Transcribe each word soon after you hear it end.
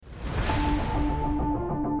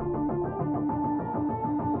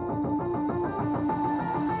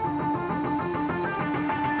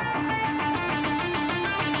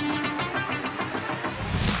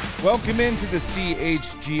Welcome into the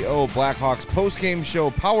CHGO Blackhawks postgame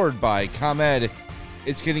show powered by ComEd.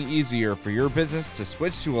 It's getting easier for your business to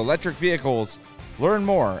switch to electric vehicles. Learn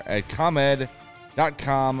more at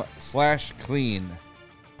comed.com/clean.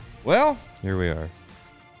 Well, here we are.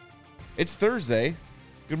 It's Thursday.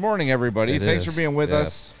 Good morning, everybody. Thanks for being with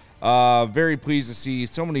us. Very pleased to see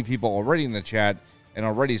so many people already in the chat and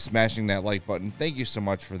already smashing that like button. Thank you so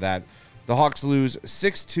much for that. The Hawks lose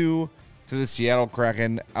 6-2 to the Seattle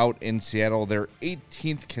Kraken out in Seattle. Their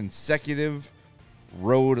 18th consecutive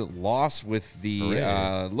road loss, with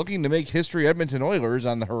the looking to make history Edmonton Oilers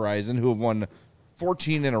on the horizon, who have won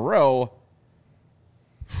 14 in a row.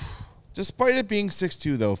 Despite it being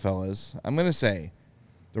 6-2, though, fellas, I'm going to say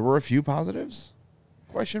there were a few positives?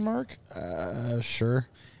 Question mark? Sure.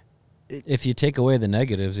 If you take away the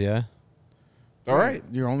negatives, yeah. All right.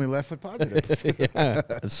 You're only left with positives. Yeah,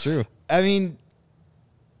 that's true. I mean,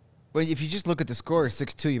 well, if you just look at the score,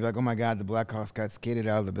 6-2, you'd be like, oh, my God, the Blackhawks got skated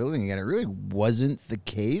out of the building again. It really wasn't the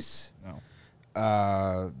case. No.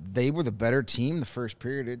 They were the better team the first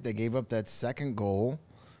period. They gave up that second goal,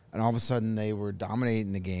 and all of a sudden they were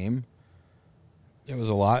dominating the game. It was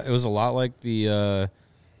a lot. It was a lot like the.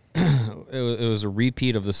 It was a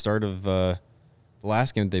repeat of the start of the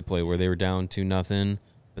last game that they played, where they were down 2-0,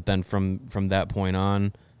 but then from that point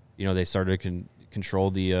on, they started to control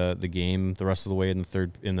the game the rest of the way in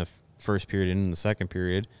the first period and in the second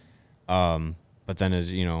period. But then, as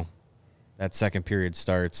that second period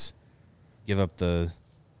starts, give up the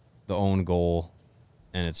own goal,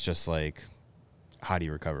 and it's just like, how do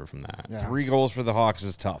you recover from that? Yeah. 3 goals for the Hawks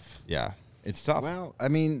is tough. Yeah. It's tough. Well, I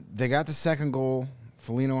mean, they got the second goal.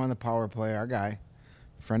 Foligno on the power play, our guy,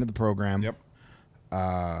 friend of the program. Yep.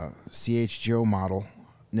 CHGO model,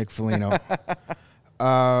 Nick Foligno.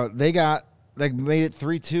 They made it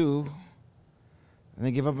 3-2, and they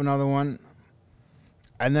give up another one.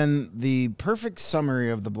 And then the perfect summary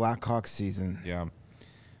of the Blackhawks season. Yeah.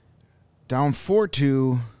 Down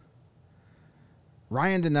 4-2,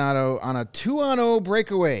 Ryan Donato on a 2-on-0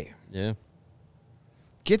 breakaway. Yeah.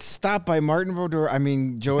 Gets stopped by Martin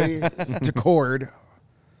Joey Decord.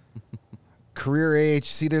 Career AH.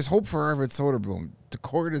 See, there's hope for Arvid Soderblom.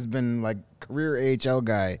 Decord has been like career AHL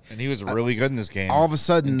guy. And he was really good in this game. All of a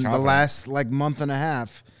sudden, the last month and a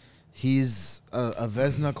half, he's a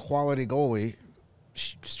Vezina quality goalie.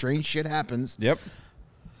 Strange shit happens. Yep.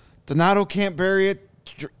 Donato can't bury it.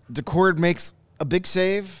 Decord makes a big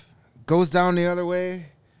save, goes down the other way.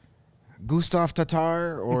 Gustav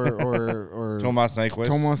Tatar or Tomas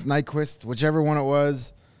Nyquist, whichever one it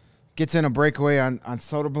was, gets in a breakaway on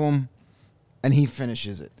Soderblom, and he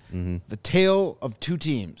finishes it. Mm-hmm. The tale of two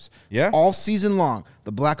teams. Yeah. All season long,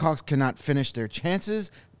 the Blackhawks cannot finish their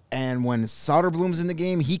chances, and when Soderblom's in the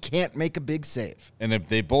game, he can't make a big save. And if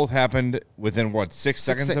they both happened within, 6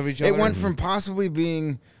 seconds of each other? It went from possibly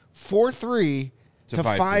being 4-3 to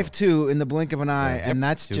 5-2 in the blink of an eye, and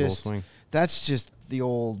that's just the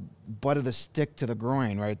old butt of the stick to the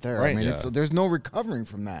groin right there. Right. I mean, there's no recovering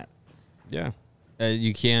from that. Yeah.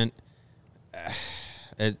 You can't,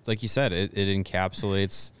 like you said, it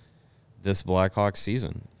encapsulates this Blackhawks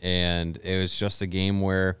season. And it was just a game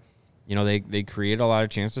where, they created a lot of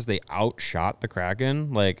chances. They outshot the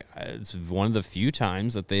Kraken. Like, it's one of the few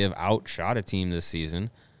times that they have outshot a team this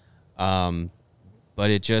season. But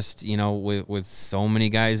it just, with so many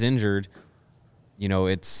guys injured,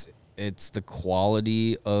 it's the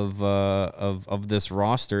quality of this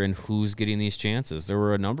roster and who's getting these chances. There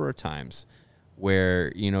were a number of times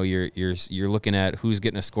where you're looking at who's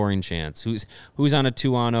getting a scoring chance, who's on a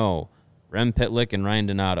 2-on-0, Rem Pitlick and Ryan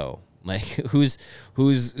Donato. Like who's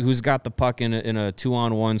got the puck in a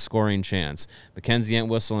 2-on-1 scoring chance, Mackenzie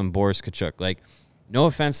Entwistle and Boris Tkachuk. Like, no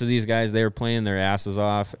offense to these guys, they are playing their asses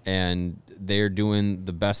off and they're doing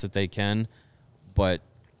the best that they can, but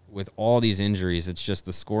with all these injuries, it's just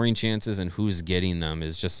the scoring chances and who's getting them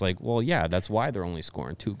is just like, well, yeah, that's why they're only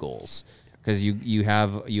scoring 2 goals, because you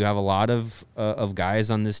have a lot of guys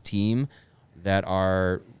on this team that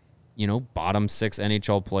are, bottom 6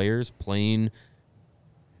 NHL players playing,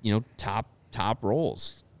 top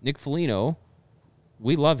roles. Nick Foligno,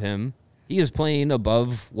 we love him. He is playing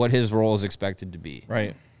above what his role is expected to be.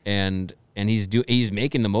 Right. And he's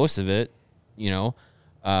making the most of it,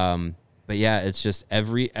 But yeah, it's just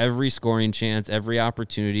every scoring chance, every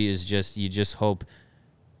opportunity is just, you just hope,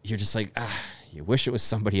 you're just like, you wish it was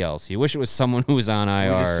somebody else. You wish it was someone who was on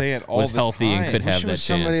IR, was healthy and could have that chance.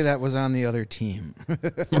 Somebody that was on the other team.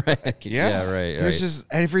 Right. Yeah, right. There's just,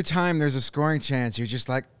 every time there's a scoring chance, you're just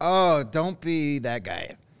like, oh, don't be that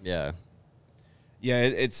guy. Yeah. Yeah,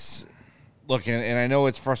 it's, look, and I know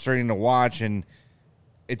it's frustrating to watch, and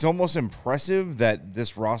it's almost impressive that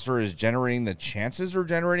this roster is generating the chances they're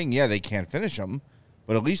generating. Yeah, they can't finish them,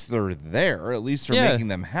 but at least they're there. At least they're making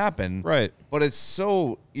them happen. Right. But it's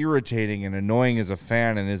so irritating and annoying as a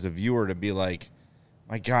fan and as a viewer to be like,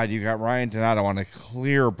 my God, you got Ryan Donato on a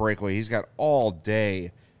clear breakaway. He's got all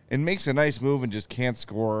day and makes a nice move and just can't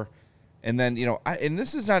score. And then, and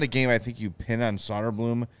this is not a game I think you pin on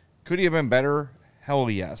Soderblom. Could he have been better? Hell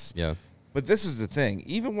yes. Yeah. But this is the thing.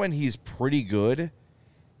 Even when he's pretty good,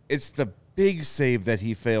 it's the big save that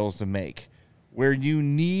he fails to make, where you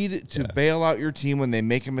need to bail out your team when they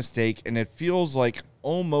make a mistake, and it feels like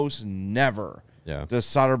almost never does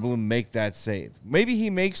Soderblom make that save. Maybe he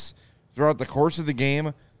makes, throughout the course of the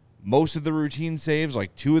game, most of the routine saves,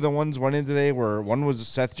 like two of the ones went in today, where one was a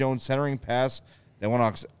Seth Jones centering pass that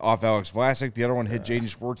went off Alex Vlasic. The other one hit Jaden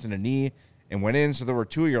Schwartz in a knee and went in. So there were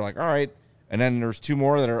two. You're like, all right. And then there's two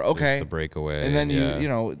more that are okay. There's the breakaway. And then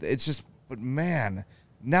it's just, but man,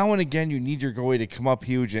 now and again you need your goalie to come up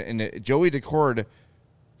huge. And Joey Decord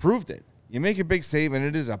proved it. You make a big save, and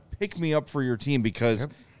it is a pick-me-up for your team because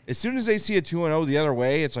as soon as they see a 2-0 the other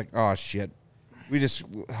way, it's like, oh, shit. We just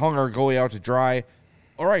hung our goalie out to dry.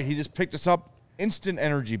 All right, he just picked us up. Instant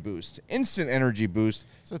energy boost.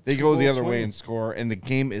 They go the other way and score, and the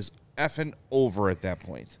game is effing over at that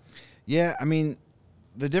point. Yeah, I mean,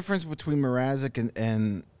 the difference between Mrazek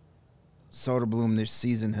and Soderblom this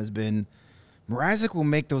season has been Mrazek will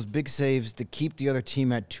make those big saves to keep the other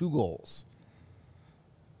team at 2 goals.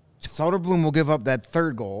 Soderblom will give up that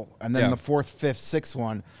third goal and then the fourth, fifth, sixth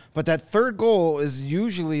one. But that third goal is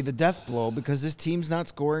usually the death blow because this team's not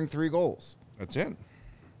scoring 3 goals. That's it.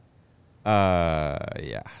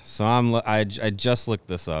 Yeah. So I just looked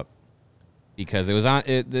this up because it was on.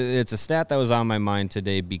 It's a stat that was on my mind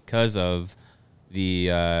today because of the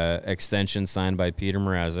extension signed by Peter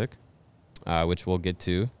Mrazek, which we'll get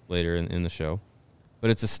to later in the show.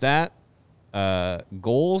 But it's a stat: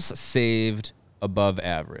 goals saved above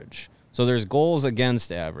average. So there's goals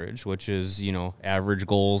against average, which is average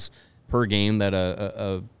goals per game that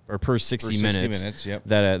or per 60 minutes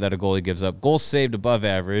that a goalie gives up. Goals saved above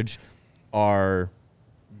average are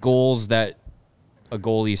goals that a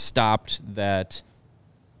goalie stopped that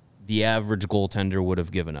the average goaltender would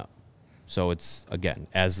have given up. So it's, again,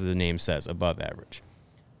 as the name says, above average.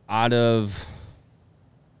 Out of,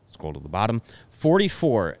 scroll to the bottom,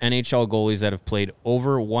 44 NHL goalies that have played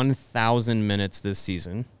over 1,000 minutes this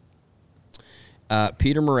season,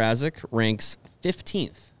 Peter Mrazek ranks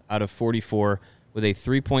 15th out of 44 with a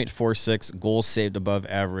 3.46 goals saved above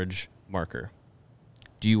average marker.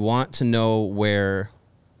 Do you want to know where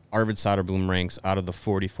Arvid Soderblom ranks out of the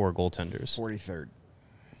 44 goaltenders? 43rd.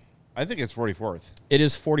 I think it's 44th. It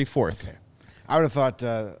is 44th. Okay. I would have thought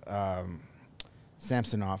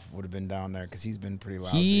Samsonov would have been down there because he's been pretty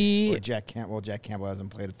lousy. Or Jack Campbell. Jack Campbell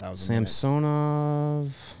hasn't played 1,000 minutes.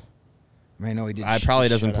 Samsonov. I mean, I know he did. I probably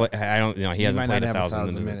doesn't play. I don't. He hasn't played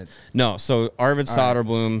 1,000 minutes. No. So Arvid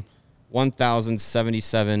Soderblom,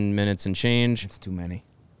 1,077 minutes and change. It's too many.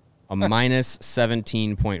 A minus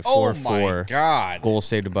 17.44 oh my God. Goal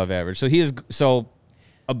saved above average. So he is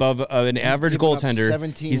above an average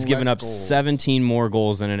goaltender. He's given up 17 more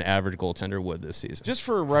goals than an average goaltender would this season. Just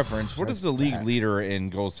for reference, what is the league leader in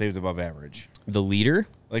goals saved above average? The leader?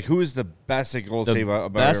 Like, who is the best at goals saved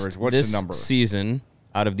above average? What's the number? This season,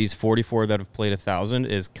 out of these 44 that have played 1,000,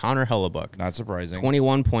 is Connor Hellebuck. Not surprising.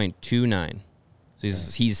 21.29. So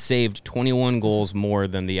he's saved 21 goals more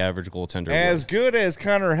than the average goaltender As would. good as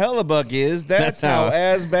Connor Hellebuck is, that's how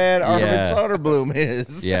as bad Arvid Soderblom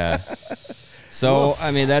is. Yeah. So,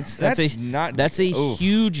 I mean, that's a oof.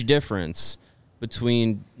 huge difference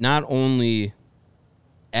between not only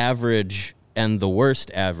average and the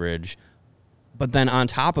worst average, but then on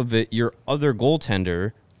top of it, your other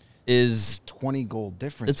goaltender is 20 goal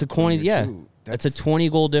difference. It's a 20, That's a 20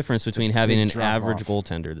 goal difference between having an average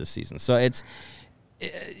goaltender this season. So I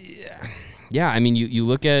mean, you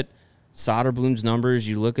look at Soderblom's numbers,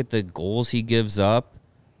 you look at the goals he gives up,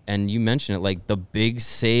 and you mentioned it, like the big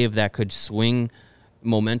save that could swing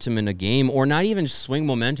momentum in a game, or not even swing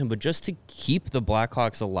momentum, but just to keep the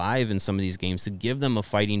Blackhawks alive in some of these games, to give them a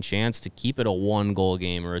fighting chance to keep it a 1-goal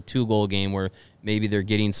game or a 2-goal game where maybe they're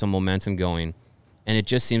getting some momentum going. And it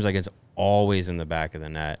just seems like it's always in the back of the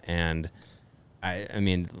net. And I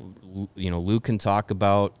mean, Luke can talk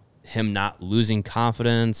about him not losing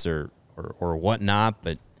confidence or whatnot,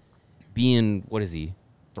 but being,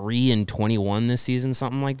 3-21 this season,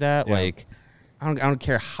 something like that. Yeah. Like, I don't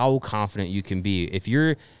care how confident you can be. If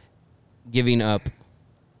you're giving up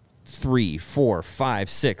 3, 4, 5,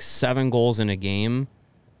 6, 7 goals in a game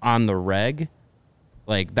on the reg,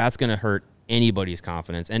 like, that's going to hurt anybody's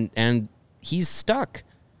confidence. And he's stuck.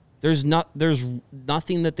 There's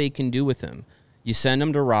nothing that they can do with him. You send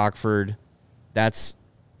him to Rockford, that's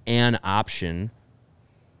an option,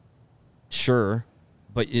 sure,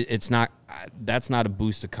 but it's not. That's not a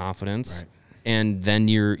boost of confidence. Right. And then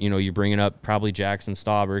you're bringing up probably Jackson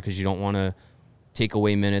Stauber because you don't want to take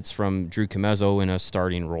away minutes from Drew Comezzo in a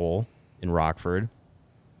starting role in Rockford.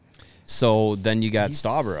 So then you got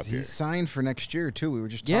Stauber up here. He's signed for next year, too. We were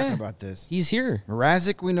just talking about this. He's here.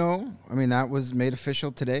 Mrazek, we know. I mean, that was made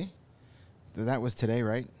official today. That was today,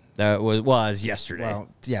 right? That was yesterday. Well,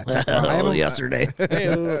 yeah. Yesterday.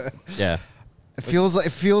 Yeah. It feels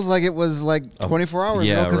like it was like 24 hours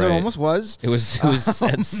ago because it almost was. It was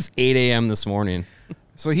at 8 a.m. this morning.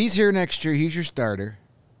 So he's here next year. He's your starter.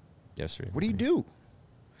 Yesterday. What do you do?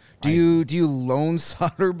 Do you loan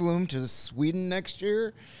Soderblom to Sweden next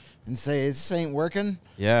year and say this ain't working?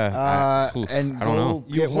 Yeah. And I don't know.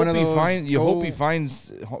 You get one of those. You hope he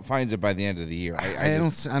finds it by the end of the year. I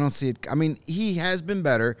don't see it. I mean, he has been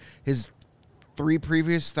better. His 3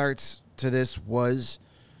 previous starts to this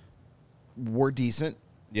were decent.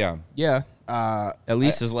 Yeah. Yeah. At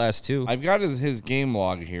least his last 2. I've got his game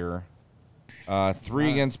log here.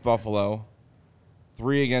 3 against Buffalo,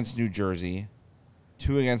 3 against New Jersey,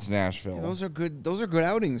 2 against Nashville. Yeah, those are good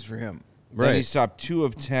outings for him. Then Right. he stopped 2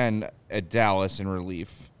 of 10 at Dallas in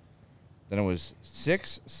relief. Then it was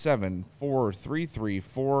 6, 7, 4, 3, 3,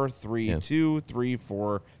 4, 3, 2, 3,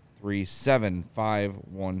 4, 3, 7, 5,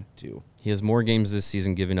 1, 2. He has more games this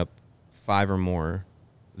season giving up 5 or more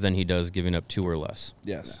than he does giving up 2 or less.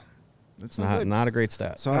 Yes. That's Not a great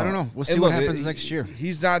stat. So I don't know. We'll see what happens next year.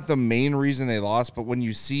 He's not the main reason they lost, but when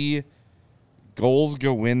you see goals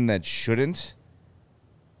go in that shouldn't,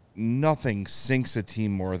 nothing sinks a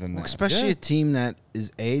team more than that. Especially a team that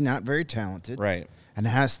is not very talented, Right. and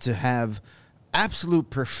has to have absolute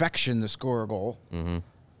perfection to score a goal. Mm-hmm.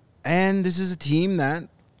 And this is a team that,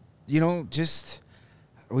 just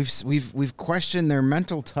we've questioned their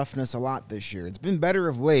mental toughness a lot this year. It's been better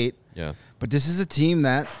of late. Yeah. But this is a team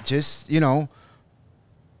that just, can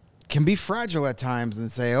be fragile at times and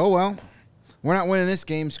say, "Oh well, we're not winning this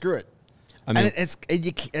game. Screw it." I mean,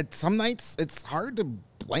 and some nights it's hard to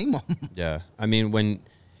blame them. Yeah. I mean, when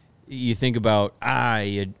you think about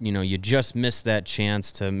you just missed that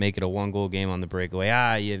chance to make it a 1-goal game on the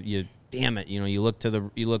breakaway. You damn it. You look to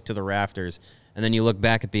the rafters, and then you look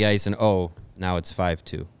back at the ice and now it's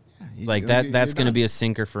 5-2. That's going to be a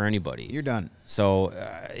sinker for anybody. You're done. So,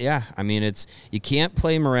 I mean, you can't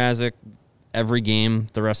play Mrazek every game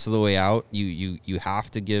the rest of the way out. You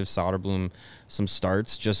have to give Soderblom some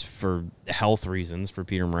starts just for health reasons for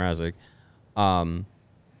Peter Mrazek.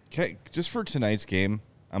 Okay, just for tonight's game,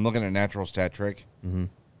 I'm looking at natural stat trick. Mm-hmm.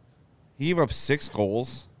 He gave up 6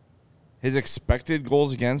 goals. His expected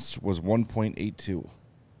goals against was 1.82.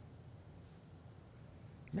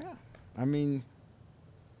 Yeah, I mean...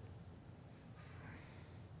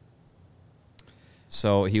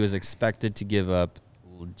 So he was expected to give up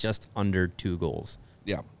just under 2 goals.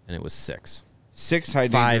 Yeah. And it was 6. 6 high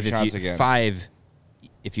danger shots against. 5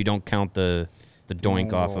 if you don't count the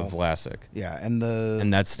doink off of Vlasic. Yeah, and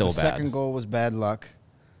that's still the bad. Second goal was bad luck.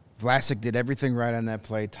 Vlasic did everything right on that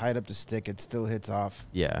play, tied up the stick. It still hits off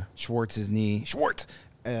Schwartz's knee.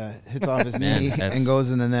 Hits off his knee and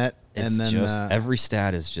goes in the net. It's and then just every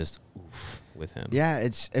stat is just oof with him. Yeah,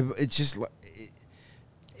 it's just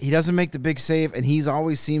he doesn't make the big save, and he's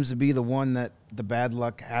always seems to be the one that the bad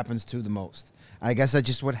luck happens to the most. I guess that's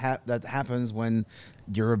just what that happens when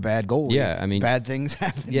you're a bad goalie. Yeah, I mean, bad things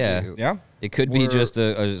happen to you. Yeah. It could be just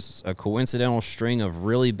a coincidental string of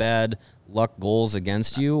really bad luck goals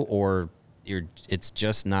against you, or it's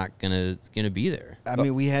just not gonna be there. I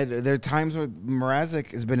mean, there are times where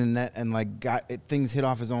Mrazek has been in net and things hit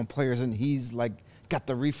off his own players, and he's got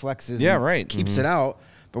the reflexes. Yeah, and right. Keeps it out.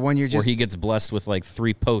 But when you're or he gets blessed with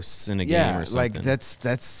 3 posts in a game or something.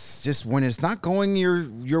 That's just when it's not going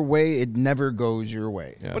your way, it never goes your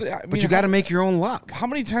way. Yeah. But you got to make your own luck. How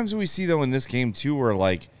many times do we see though in this game too, where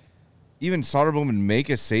even Soderblom would make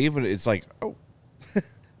a save, and it's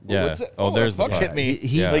yeah. There's the puck hit me.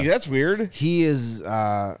 That's weird. He is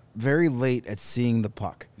very late at seeing the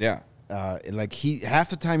puck. Yeah. Half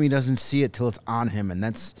the time he doesn't see it till it's on him, and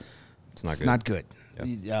it's not good.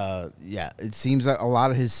 It seems like a lot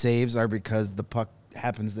of his saves are because the puck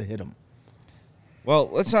happens to hit him. Well,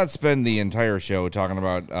 let's not spend the entire show talking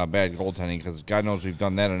about bad goaltending, because God knows we've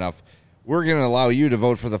done that enough. We're going to allow you to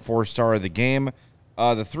vote for the 4-star of the game.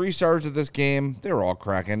 The 3 stars of this game, they were all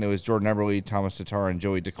Kraken. It was Jordan Eberle, Thomas Tatar, and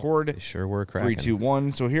Joey Decord. They sure were Kraken.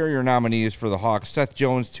 3-2-1. So here are your nominees for the Hawks. Seth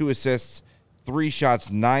Jones, 2 assists, 3 shots,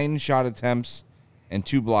 9 shot attempts, and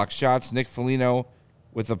 2 blocked shots. Nick Foligno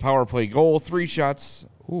with a power play goal, 3 shots,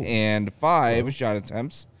 and 5 shot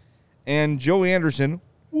attempts. And Joey Anderson,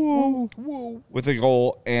 with a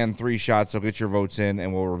goal and 3 shots. So get your votes in,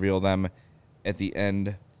 and we'll reveal them at the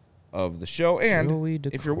end of the show. And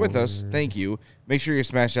if you're with us, thank you. Make sure you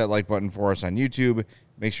smash that like button for us on YouTube.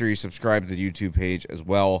 Make sure you subscribe to the YouTube page as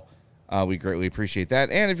well. We greatly appreciate that.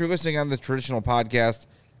 And if you're listening on the traditional podcast,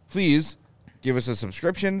 please give us a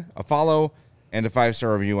subscription, a follow, and a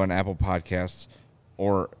 5-star review on Apple Podcasts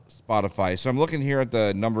or Spotify. So I'm looking here at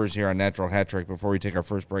the numbers here on Natural Hat Trick before we take our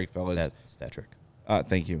first break, fellas. Stat trick.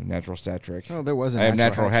 Thank you, Natural Stat Trick. Oh, there was a I have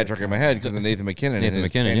Natural Hat Trick in my head because of Nathan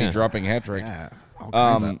McKinnon. Yeah. Dropping hat trick. Yeah, all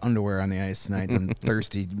kinds of underwear on the ice tonight. Them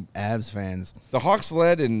thirsty Avs fans. The Hawks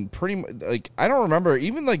led in pretty much, I don't remember,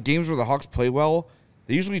 even games where the Hawks play well,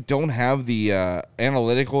 they usually don't have the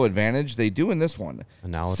analytical advantage. They do in this one.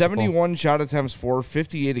 71 shot attempts for,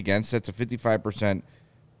 58 against. That's a 55%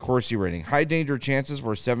 Corsi rating. High danger chances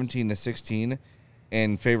were 17-16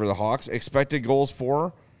 in favor of the Hawks. Expected goals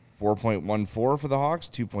for 4.14 for the Hawks,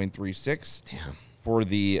 2.36 for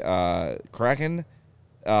the Kraken.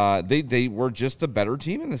 They were just the better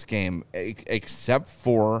team in this game, except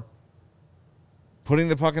for putting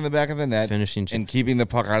the puck in the back of the net and keeping the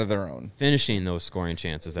puck out of their own. Finishing those scoring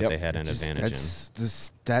chances that they had an advantage in.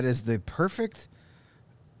 That is the perfect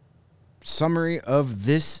summary of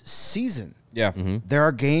this season. Yeah. Mm-hmm. There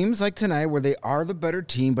are games like tonight where they are the better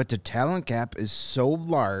team, but the talent gap is so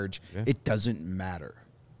large, it doesn't matter.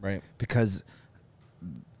 Right. Because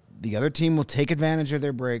the other team will take advantage of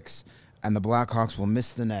their breaks, and the Blackhawks will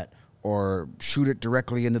miss the net or shoot it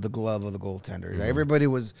directly into the glove of the goaltender. Mm-hmm. Everybody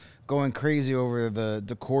was going crazy over the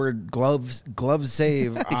Decord glove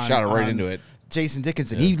save. He shot it right into it. Jason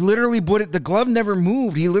Dickinson. Yeah. He literally put it. The glove never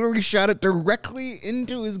moved. He literally shot it directly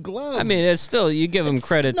into his glove. I mean, it's still, you give him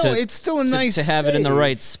credit it's still a nice to have it in the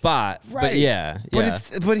right spot. Right. But yeah.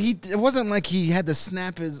 It wasn't like he had to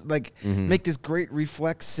snap his make this great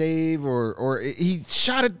reflex save or he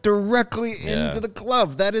shot it directly into the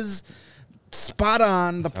glove. That is spot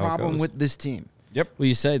on. That's the problem with this team. Yep. Well,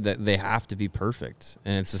 you said that they have to be perfect,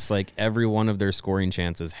 and it's just like every one of their scoring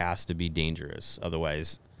chances has to be dangerous.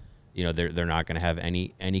 Otherwise, they're not going to have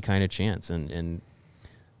any kind of chance. And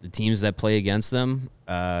the teams that play against them,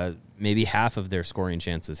 maybe half of their scoring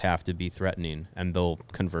chances have to be threatening, and they'll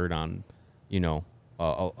convert on,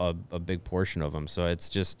 a big portion of them. So it's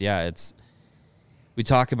just, we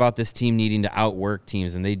talk about this team needing to outwork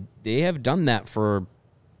teams, and they have done that for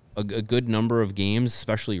a good number of games,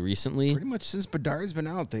 especially recently. Pretty much since Bedard's been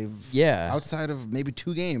out, they've outside of maybe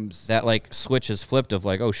 2 games. That switch has flipped of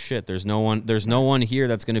oh shit, there's no one here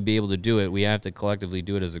that's going to be able to do it. We have to collectively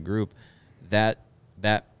do it as a group. That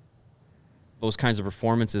those kinds of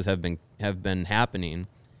performances have been happening,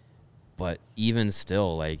 but even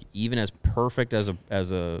still, even as perfect as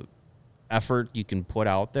a effort you can put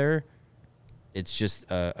out there, it's just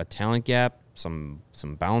a talent gap, some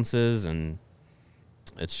bounces, and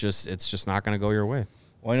it's just not going to go your way.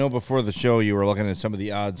 Well, I know before the show you were looking at some of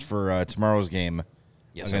the odds for tomorrow's game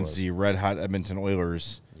against the red-hot Edmonton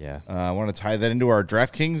Oilers. Yeah. I want to tie that into our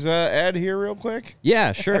DraftKings ad here real quick.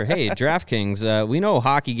 Yeah, sure. Hey, DraftKings, we know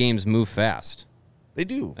hockey games move fast. They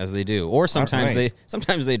do. As they do. Or sometimes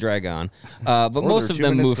they drag on. But most of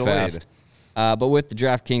them move fast. But with the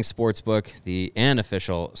DraftKings Sportsbook, the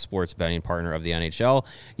unofficial sports betting partner of the NHL,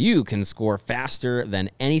 you can score faster than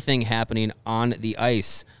anything happening on the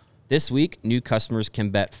ice. This week, new customers can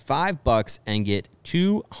bet $5 and get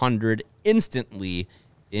 $200 instantly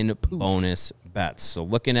in bonus bets. So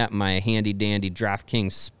looking at my handy-dandy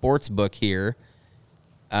DraftKings Sportsbook here,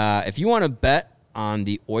 if you want to bet on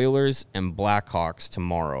the Oilers and Blackhawks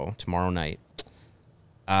tomorrow night,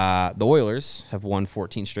 the Oilers have won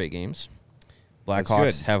 14 straight games.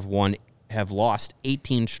 Blackhawks have lost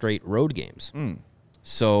 18 straight road games.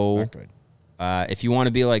 So if you want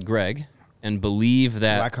to be like Greg and believe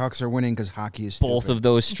that Blackhawks are winning because hockey is stupid. Both of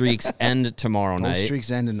those streaks end tomorrow night. Both streaks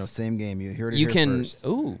end in the same game. You heard it here first.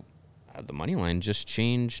 The money line just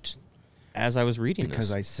changed as I was reading because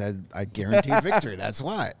this. I said I guaranteed victory. That's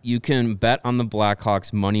why. You can bet on the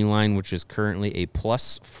Blackhawks money line, which is currently a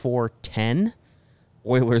plus 410.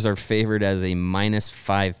 Oilers are favored as a minus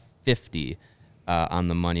 550. On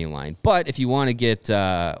the money line. But if you want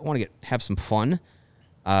to have some fun,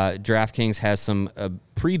 DraftKings has some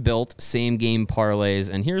pre-built same game parlays,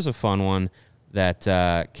 and here's a fun one that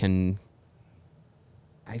can,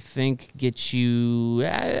 I think, get you.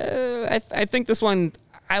 I think this one.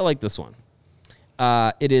 I like this one.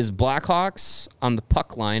 It is Blackhawks on the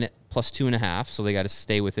puck line at plus 2.5, so they got to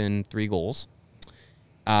stay within 3 goals.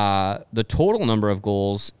 The total number of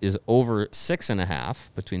goals is over 6.5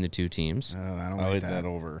 between the two teams. I don't like like that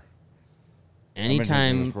over.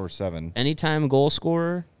 anytime score 7. Anytime goal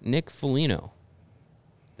scorer, Nick Foligno.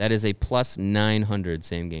 That is a plus 900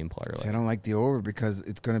 same game parlay. See, I don't like the over because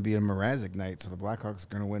it's going to be a Mrazek night, so the Blackhawks are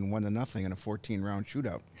going to win 1-0 in a 14-round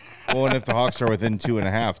shootout. Well, and if the Hawks are within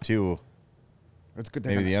 2.5 too, It's good.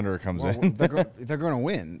 maybe the under comes in. They're going to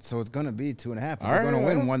win, so it's going to be 2.5. But they're going to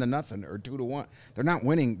win 1-0 or 2-1. They're not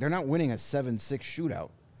winning. They're not winning a 7-6 shootout.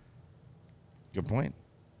 Good point.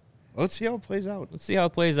 Let's see how it plays out. But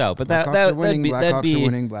Blackhawks are winning. that'd be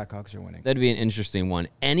Blackhawks are winning. That'd be an interesting one.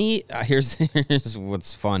 Here's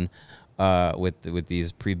what's fun with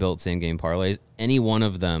these pre-built same game parlays. Any one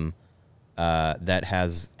of them that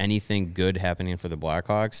has anything good happening for the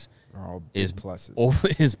Blackhawks is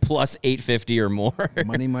pluses. Is plus 850 or more.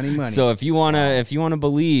 Money. So if you wanna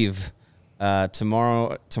believe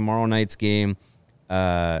tomorrow night's game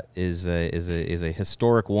is a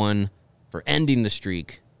historic one for ending the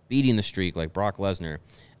streak, beating the streak like Brock Lesnar.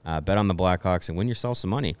 Bet on the Blackhawks and win yourself some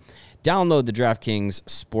money. Download the DraftKings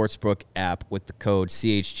Sportsbook app with the code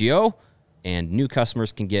CHGO, and new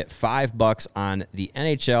customers can get $5 on the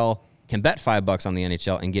NHL. Can bet $5 on the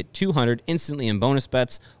NHL and get $200 instantly in bonus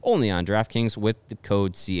bets only on DraftKings with the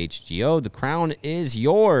code CHGO. The crown is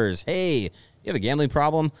yours. Hey, you have a gambling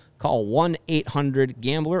problem? Call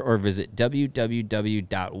 1-800-GAMBLER or visit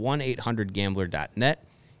www.1800gambler.net.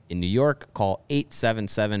 In New York, call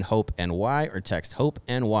 877-HOPE-NY or text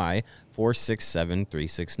HOPE-NY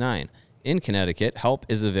 467-369. In Connecticut, help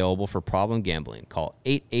is available for problem gambling. Call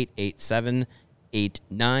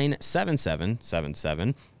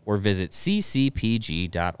 888-789-7777 or visit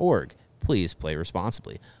ccpg.org. Please play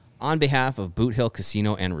responsibly. On behalf of Boot Hill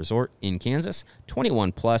Casino and Resort in Kansas,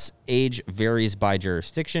 21 plus, age varies by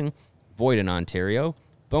jurisdiction, void in Ontario.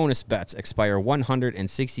 Bonus bets expire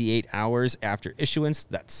 168 hours after issuance.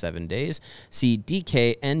 That's 7 days. See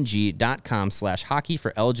dkng.com/hockey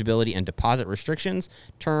for eligibility and deposit restrictions,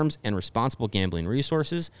 terms, and responsible gambling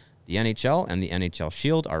resources. The NHL and the NHL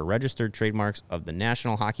Shield are registered trademarks of the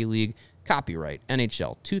National Hockey League. Copyright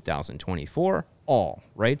NHL 2024. All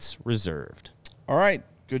rights reserved. All right.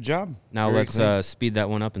 Good job. Now let's speed that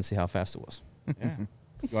one up and see how fast it was. Yeah.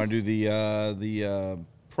 You want to do the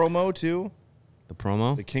promo too? The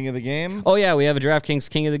promo? The king of the game? Oh, yeah, we have a DraftKings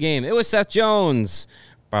king of the game. It was Seth Jones.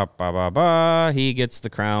 He gets the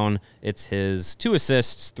crown. It's his 2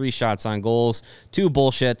 assists, 3 shots on goals, 2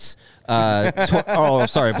 bullshits.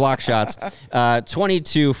 Block shots.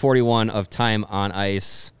 22-41 of time on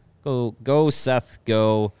ice. Go, Seth,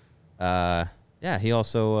 go. He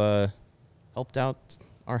also helped out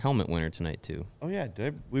our helmet winner tonight, too. Oh, yeah.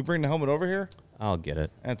 Did we bring the helmet over here? I'll get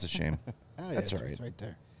it. That's a shame. That's all right. It's right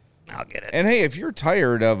there. I'll get it. And hey, if you're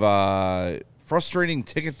tired of frustrating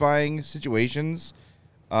ticket buying situations,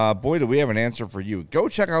 boy, do we have an answer for you. Go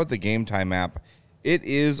check out the Game Time app. It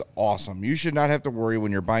is awesome. You should not have to worry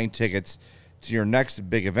when you're buying tickets to your next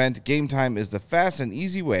big event. Game Time is the fast and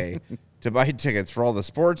easy way to buy tickets for all the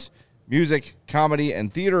sports, music, comedy,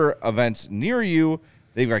 and theater events near you.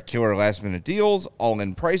 They've got killer last-minute deals,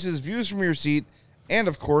 all-in prices, views from your seat, and,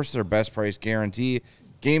 of course, their best price guarantee.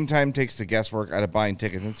 Game Time takes the guesswork out of buying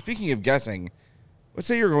tickets. And speaking of guessing, let's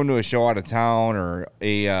say you're going to a show out of town or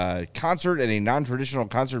a concert at a non-traditional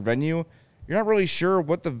concert venue. You're not really sure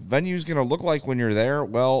what the venue is going to look like when you're there.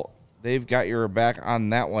 Well, they've got your back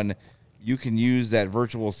on that one. You can use that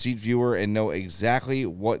virtual seat viewer and know exactly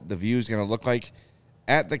what the view is going to look like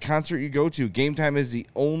at the concert you go to. Game Time is the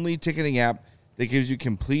only ticketing app that gives you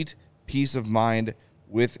complete peace of mind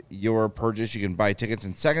with your purchase. You can buy tickets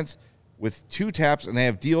in seconds with 2 taps, and they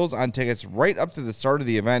have deals on tickets right up to the start of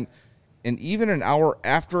the event and even an hour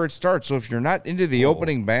after it starts. So if you're not into the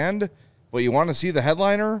opening band, but you want to see the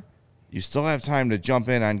headliner, you still have time to jump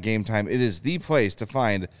in on Game Time. It is the place to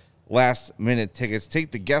find last-minute tickets.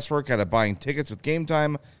 Take the guesswork out of buying tickets with Game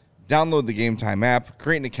Time. Download the Game Time app,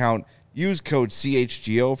 create an account, use code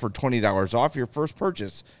CHGO for $20 off your first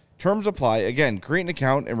purchase. Terms apply. Again, create an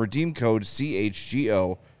account and redeem code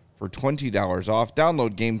CHGO for $20 off.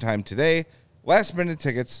 Download Game Time today. Last-minute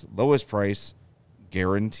tickets, lowest price,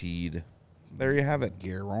 guaranteed. There you have it.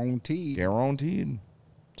 Guaranteed.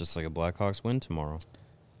 Just like a Blackhawks win tomorrow.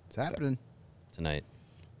 It's happening. Tonight.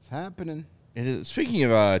 It's happening. It is. Speaking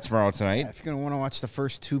of tomorrow tonight. Yeah, if you're going to want to watch the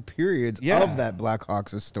first 2 periods of that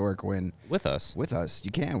Blackhawks historic win. With us,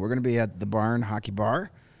 you can. We're going to be at the Barn Hockey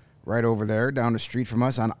Bar right over there down the street from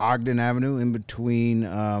us on Ogden Avenue in between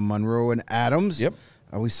Monroe and Adams. Yep.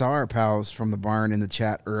 We saw our pals from the Barn in the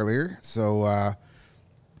chat earlier. So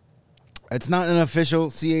it's not an official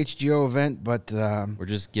CHGO event, but we're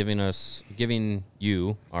just giving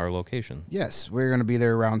you our location. Yes, we're going to be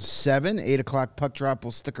there around 7, 8 o'clock puck drop.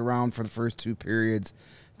 We'll stick around for the first 2 periods.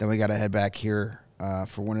 then we got to head back here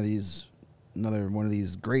for another one of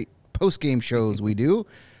these great post-game shows we do.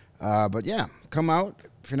 But yeah, come out.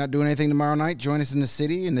 If you're not doing anything tomorrow night, join us in the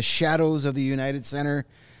city, in the shadows of the United Center,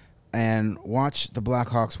 and watch the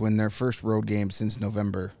Blackhawks win their first road game since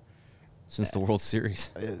November. Since the World Series.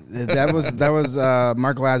 That was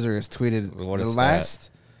Mark Lazarus tweeted. The last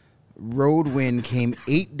road win came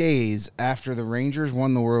 8 days after the Rangers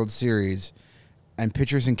won the World Series, and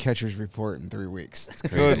pitchers and catchers report in 3 weeks.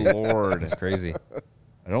 Good Lord. It's crazy.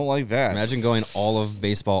 I don't like that. Imagine going all of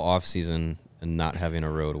baseball offseason and not having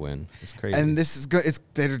a road win. It's crazy. And this is good.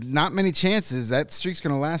 There's not many chances. That streak's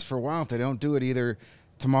going to last for a while if they don't do it either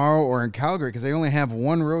tomorrow or in Calgary, because they only have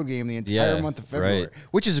one road game the entire month of February,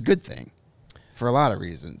 which is a good thing for a lot of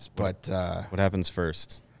reasons. But what happens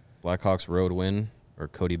first? Blackhawks road win or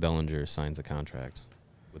Cody Bellinger signs a contract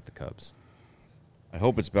with the Cubs? I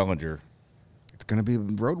hope it's Bellinger. It's going to be a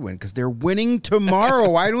road win because they're winning tomorrow.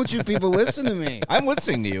 Why don't you people listen to me? I'm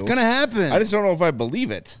listening to you. It's going to happen. I just don't know if I believe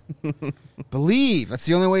it. Believe. That's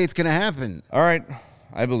the only way it's going to happen. All right.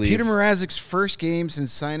 I believe. Peter Mrazek's first game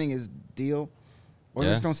since signing his deal.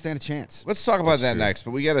 Oilers don't stand a chance. Let's talk about that next.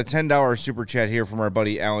 But we got a $10 super chat here from our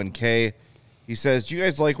buddy Alan K. He says, do you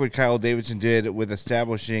guys like what Kyle Davidson did with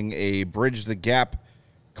establishing a bridge the gap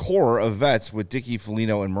core of vets with Dickey,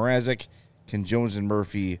 Foligno, and Mrazek? Can Jones and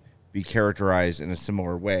Murphy be characterized in a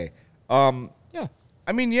similar way? Yeah.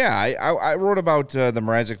 I mean, yeah. I wrote about the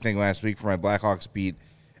Mrazek thing last week for my Blackhawks beat,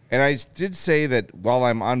 and I did say that while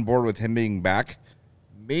I'm on board with him being back,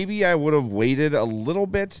 maybe I would have waited a little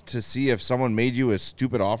bit to see if someone made you a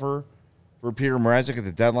stupid offer for Peter Mrazek at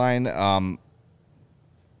the deadline.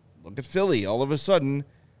 Look at Philly. All of a sudden,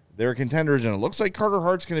 they're contenders, and it looks like Carter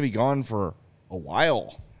Hart's going to be gone for a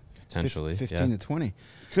while. Potentially. 15 to 20.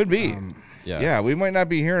 Could be. Yeah, we might not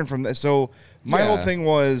be hearing from that. So my whole thing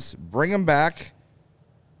was bring him back.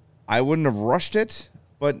 I wouldn't have rushed it,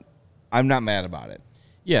 but I'm not mad about it.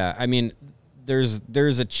 Yeah, I mean, there's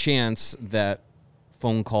a chance that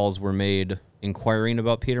phone calls were made inquiring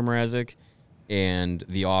about Peter Mrazek, and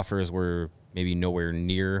the offers were maybe nowhere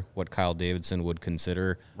near what Kyle Davidson would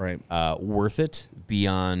consider worth it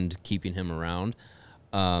beyond keeping him around.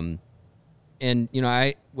 And, you know,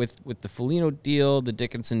 I with the Foligno deal, the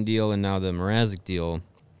Dickinson deal, and now the Mrazek deal,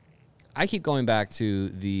 I keep going back to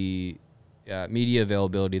the media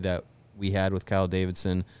availability that we had with Kyle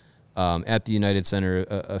Davidson at the United Center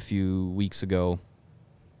a few weeks ago,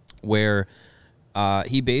 where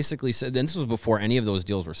he basically said, and this was before any of those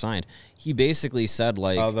deals were signed, he basically said,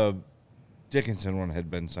 like... the Dickinson one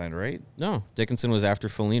had been signed, right? No, Dickinson was after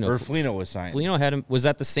Foligno. Or Foligno was signed. Foligno had him... Was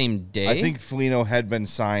that the same day? I think Foligno had been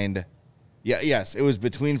signed... Yes, it was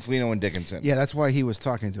between Foligno and Dickinson. Yeah, that's why he was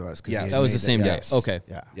talking to us. Yes. That was the same day. Yes. Okay.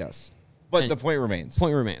 Yeah. Yes. But the point remains.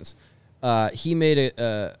 He made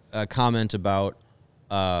a comment about,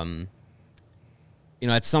 at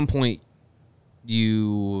some point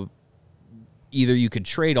you could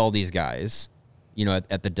trade all these guys,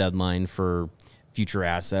 at the deadline for future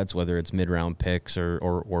assets, whether it's mid-round picks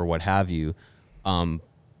or what have you.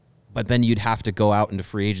 But then you'd have to go out into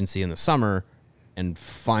free agency in the summer and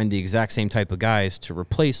find the exact same type of guys to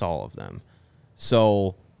replace all of them.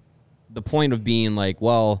 So the point of being like,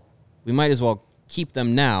 well, we might as well keep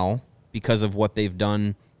them now because of what they've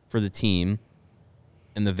done for the team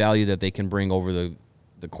and the value that they can bring over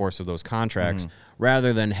the course of those contracts,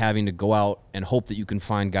 rather than having to go out and hope that you can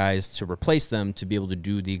find guys to replace them to be able to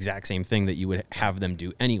do the exact same thing that you would have them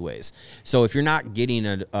do anyways. So if you're not getting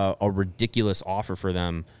a ridiculous offer for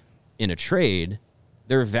them in a trade,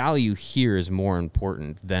 their value here is more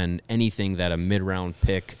important than anything that a mid-round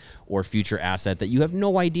pick or future asset that you have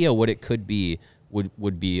no idea what it could be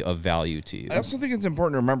would be of value to you. I also think it's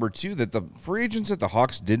important to remember, too, that the free agents that the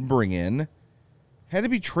Hawks did bring in had to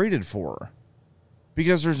be traded for.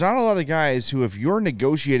 Because there's not a lot of guys who, if you're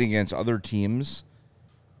negotiating against other teams,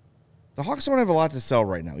 the Hawks don't have a lot to sell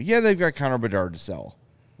right now. Yeah, they've got Connor Bedard to sell.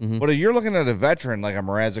 But if you're looking at a veteran like a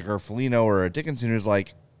Mrazek or a Foligno or a Dickinson who's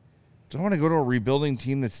like, do I want to go to a rebuilding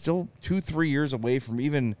team that's still 2-3 years away from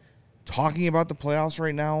even talking about the playoffs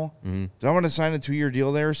right now? Do I want to sign a 2-year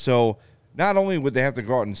deal there? So not only would they have to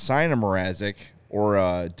go out and sign a Mrazek or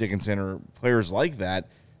a Dickinson or players like that,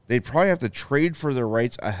 they'd probably have to trade for their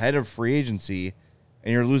rights ahead of free agency,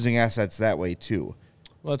 and you're losing assets that way too.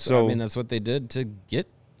 Well, that's what they did to get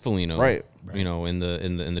Foligno, right? In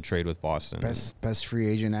the trade with Boston. Best free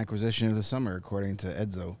agent acquisition of the summer, according to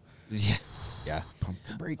Edzo. Yeah. Pump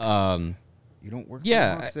the brakes. You don't work for the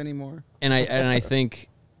Hawks anymore. And I think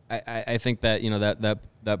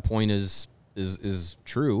that point is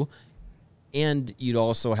true. And you'd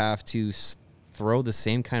also have to throw the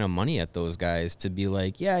same kind of money at those guys to be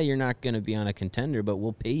like, yeah, you're not going to be on a contender, but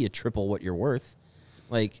we'll pay you triple what you're worth.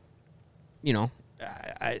 Like, you know,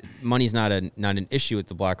 money's not an issue with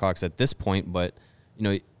the Blackhawks at this point, but you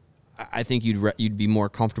know, I think you'd be more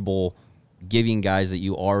comfortable giving guys that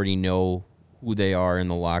you already know who they are in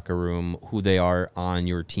the locker room, who they are on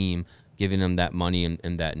your team, giving them that money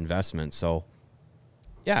and that investment. So,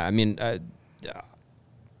 yeah, I mean,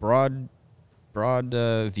 broad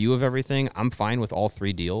view of everything, I'm fine with all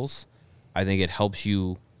three deals. I think it helps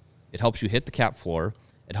you hit the cap floor.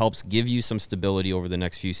 It helps give you some stability over the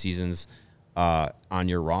next few seasons on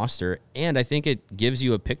your roster, and I think it gives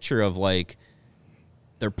you a picture of like,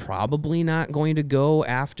 they're probably not going to go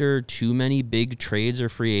after too many big trades or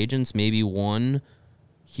free agents. Maybe one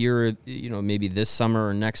here, you know, maybe this summer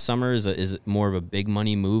or next summer is more of a big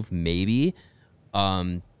money move, maybe.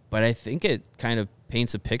 But I think it kind of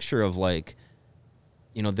paints a picture of like,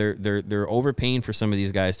 you know, they're overpaying for some of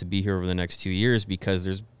these guys to be here over the next 2 years because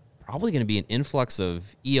there's probably going to be an influx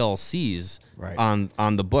of ELCs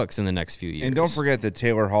on the books in the next few years. And don't forget that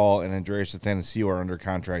Taylor Hall and Andreas Athanasiou are under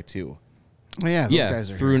contract too. Oh, yeah, those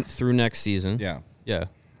guys are through next season. Yeah.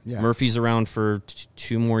 Murphy's around for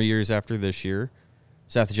 2 more years after this year.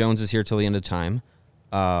 Seth Jones is here till the end of time.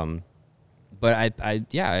 But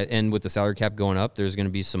and with the salary cap going up, there's going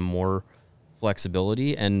to be some more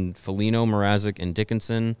flexibility. And Foligno, Mrazek, and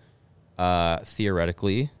Dickinson,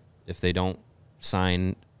 theoretically, if they don't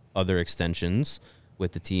sign other extensions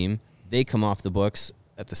with the team, they come off the books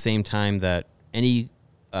at the same time that any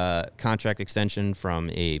contract extension from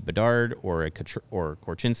a Bedard or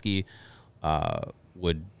Korchinski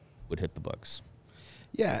would hit the books.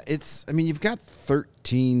 Yeah, you've got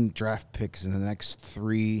 13 draft picks in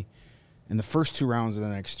the first 2 rounds of the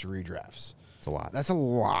next 3 drafts. That's a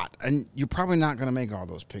lot. And you're probably not going to make all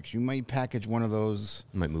those picks. You might package one of those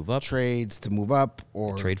might move up trades to move up,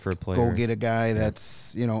 or trade for a player. Go get a guy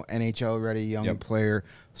that's, you know, NHL ready, young player,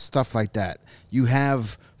 stuff like that. You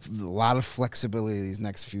have a lot of flexibility these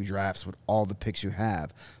next few drafts with all the picks you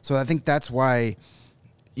have. So I think that's why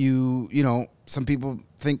you know, some people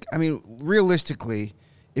think, I mean, realistically,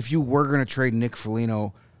 if you were going to trade Nick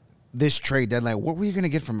Foligno this trade deadline, what were you going to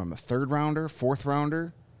get from him? A 3rd rounder, 4th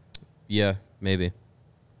rounder? Yeah, maybe.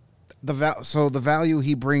 So the value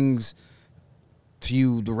he brings to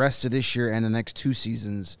you the rest of this year and the next 2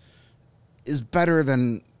 seasons is better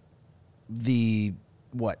than the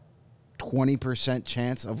 20%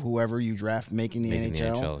 chance of whoever you draft making the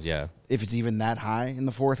NHL. Yeah. If it's even that high in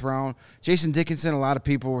the 4th round. Jason Dickinson, a lot of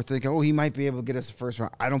people were thinking, he might be able to get us the 1st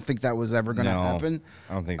round. I don't think that was ever going to happen.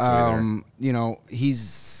 I don't think so either. You know,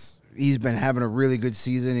 he's been having a really good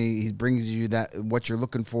season. He brings you what you're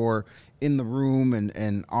looking for in the room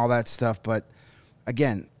and all that stuff. But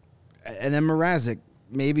again, and then Mrazek,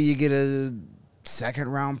 maybe you get a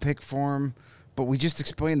 2nd round pick for him. But we just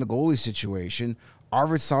explained the goalie situation.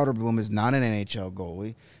 Arvid Soderblom is not an NHL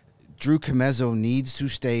goalie. Drew Comezzo needs to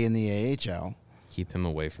stay in the AHL. Keep him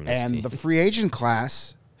away from this team. And the free agent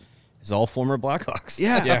class is all former Blackhawks.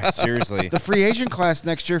 Yeah, seriously. The free agent class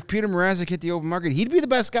next year, if Peter Mrazek hit the open market, he'd be the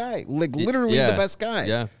best guy, literally the best guy.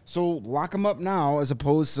 Yeah. So lock him up now, as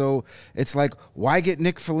opposed. So it's like, why get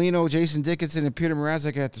Nick Foligno, Jason Dickinson, and Peter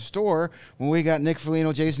Mrazek at the store when we got Nick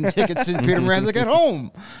Foligno, Jason Dickinson, Peter Mrazek at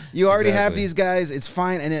home? You already have these guys. It's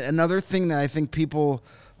fine. And another thing that I think people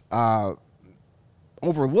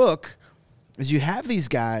overlook is you have these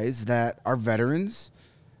guys that are veterans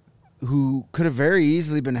who could have very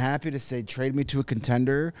easily been happy to say, trade me to a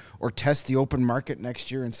contender or test the open market next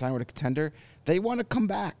year and sign with a contender. They want to come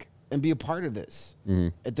back and be a part of this.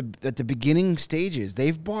 At the beginning stages.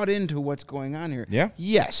 They've bought into what's going on here. Yeah.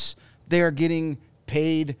 Yes, they are getting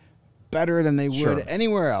paid better than they would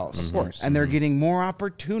anywhere else. Of course. And they're getting more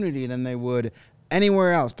opportunity than they would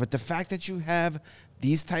anywhere else. But the fact that you have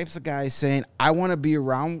these types of guys saying, I want to be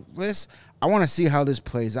around this, I want to see how this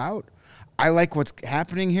plays out. I like what's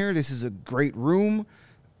happening here. This is a great room.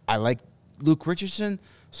 I like Luke Richardson.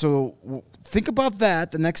 So think about that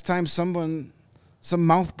the next time some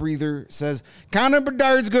mouth breather says, Connor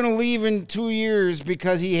Bedard's going to leave in 2 years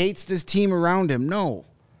because he hates this team around him. No.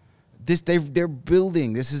 They're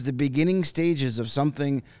building. This is the beginning stages of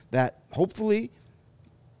something that hopefully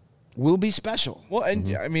will be special. Well,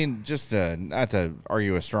 and I mean, just not to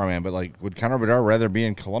argue a straw man, but like, would Connor Bedard rather be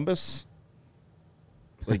in Columbus?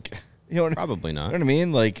 Like... You know, probably not. You know what I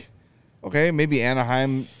mean? Like, okay, maybe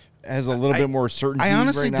Anaheim has a little bit more certainty. I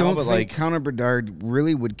honestly right now, don't but think Connor Bedard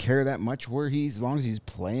really would care that much where as long as he's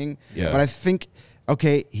playing. Yes. But I think,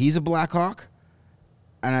 he's a Blackhawk,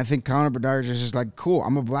 and I think Connor Bedard is just like, cool,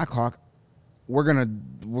 I'm a Blackhawk. we're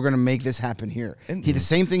gonna make this happen here. The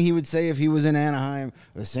same thing he would say if he was in Anaheim.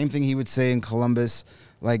 The same thing he would say in Columbus.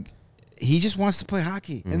 Like, he just wants to play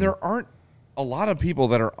hockey. And there aren't a lot of people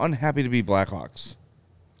that are unhappy to be Blackhawks.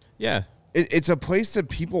 Yeah. It's a place that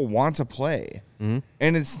people want to play. Mm-hmm.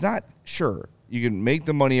 And it's not, sure, you can make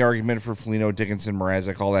the money argument for Foligno, Dickinson,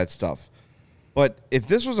 Mrazek, all that stuff. But if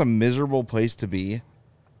this was a miserable place to be,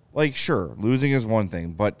 like, sure, losing is one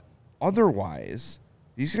thing. But otherwise,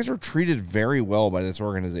 these guys are treated very well by this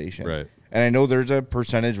organization. Right. And I know there's a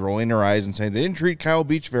percentage rolling their eyes and saying they didn't treat Kyle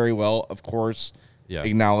Beach very well. Of course,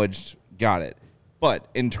 acknowledged, got it. But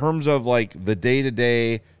in terms of, like, the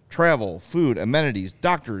day-to-day travel, food, amenities,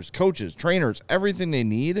 doctors, coaches, trainers, everything they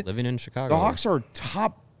need. Living in Chicago. The Hawks are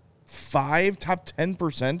top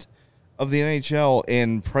 10% of the NHL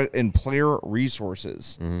in player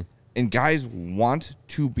resources. Mm-hmm. And guys want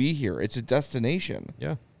to be here. It's a destination.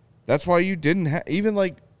 Yeah. That's why you didn't have, even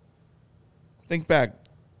like, think back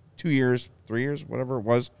 2 years, 3 years, whatever it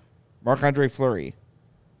was, Marc-Andre Fleury,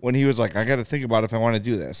 when he was like, I got to think about if I want to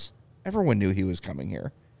do this. Everyone knew he was coming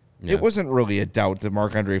here. Yeah. It wasn't really a doubt that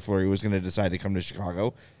Marc-Andre Fleury was going to decide to come to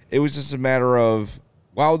Chicago. It was just a matter of,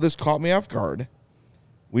 wow, this caught me off guard.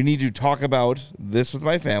 We need to talk about this with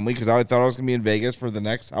my family because I thought I was going to be in Vegas for the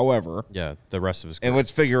next however. Yeah, the rest of his career. And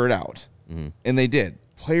let's figure it out. Mm-hmm. And they did.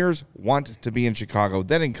 Players want to be in Chicago.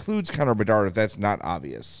 That includes Connor Bedard if that's not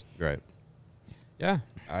obvious. Right. Yeah.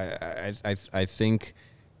 I think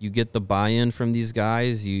you get the buy-in from these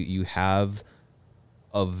guys. You have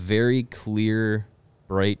a very clear,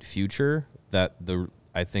 bright future that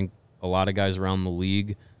I think a lot of guys around the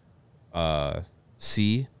league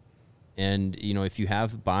see. And, you know, if you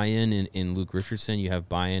have buy-in in Luke Richardson, you have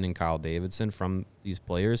buy-in in Kyle Davidson from these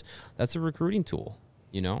players, that's a recruiting tool,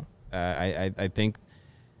 you know? I think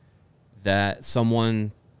that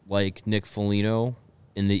someone like Nick Foligno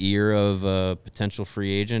in the ear of a potential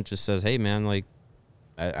free agent just says, hey, man, like,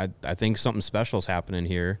 I think something special is happening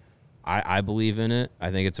here. I believe in it.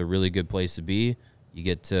 I think it's a really good place to be. You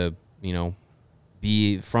get to, you know,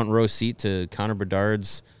 be front row seat to Connor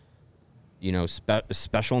Bedard's, you know,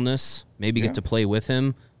 specialness. Maybe get to play with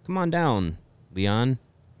him. Come on down, Leon.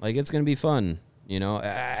 Like, it's going to be fun. You know,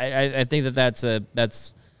 I think that's an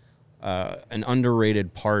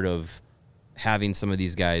underrated part of having some of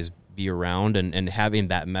these guys be around and having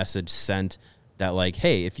that message sent that, like,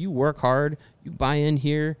 hey, if you work hard, you buy in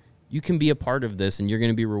here, you can be a part of this and you're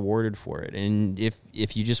going to be rewarded for it. And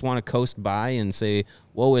if you just want to coast by and say,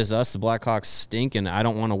 woe is us, the Blackhawks stink, and I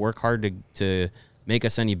don't want to work hard to make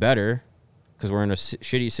us any better because we're in a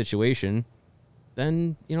shitty situation,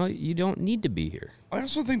 then, you know, you don't need to be here. I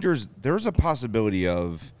also think there's a possibility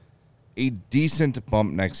of a decent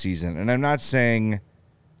bump next season. And I'm not saying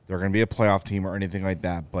they're going to be a playoff team or anything like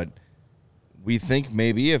that, but we think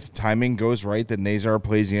maybe if timing goes right that Nazar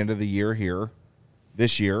plays the end of the year here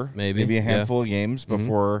this year, maybe a handful of games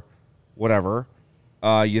before whatever.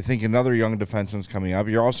 You think another young defenseman's coming up.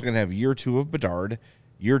 You're also going to have year 2 of Bedard,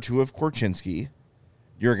 year 2 of Korchinski.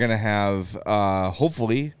 You're going to have,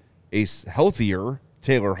 hopefully, a healthier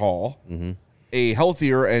Taylor Hall, a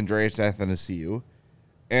healthier Andreas Athanasiou,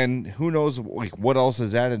 and who knows, like, what else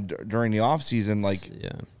is added during the offseason. Like,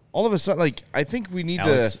 all of a sudden, like, I think we need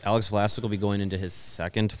Alex Vlasic will be going into his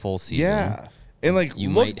second full season. Yeah. And, like,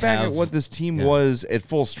 look back at what this team was at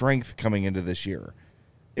full strength coming into this year.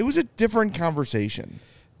 It was a different conversation.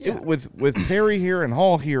 Yeah. With Perry here and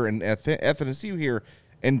Hall here and Athanasiou here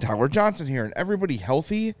and Tyler Johnson here and everybody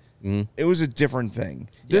healthy, it was a different thing.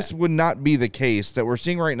 Yeah. This would not be the case that we're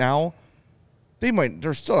seeing right now.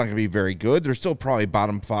 They're still not going to be very good. They're still probably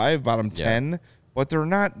bottom 5, bottom 10, but they're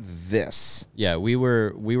not this. Yeah, we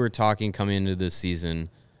were talking coming into this season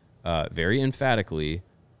very emphatically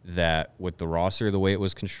that with the roster, the way it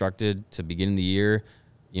was constructed to begin the year,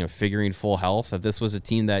 you know, figuring full health, that this was a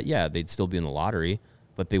team that, they'd still be in the lottery,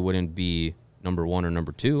 but they wouldn't be number 1 or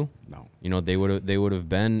number 2. No. You know, they would have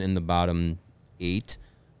been in the bottom 8,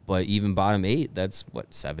 but even bottom 8, that's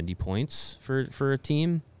what, 70 points for a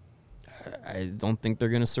team. I don't think they're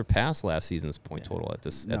going to surpass last season's point total at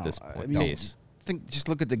this point pace. Just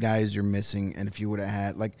look at the guys you're missing, and if you would have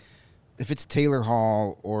had, like, if it's Taylor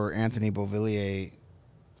Hall or Anthony Beauvillier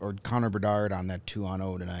or Connor Bedard on that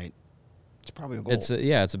 2-on-0 tonight, it's probably a goal. It's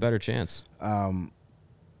a better chance.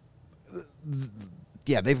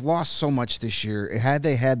 They've lost so much this year. Had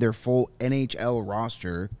they had their full NHL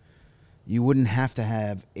roster, you wouldn't have to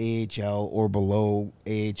have AHL or below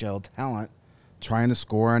AHL talent trying to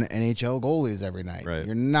score on NHL goalies every night. Right.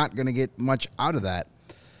 You're not going to get much out of that.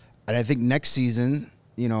 And I think next season,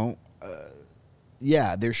 you know,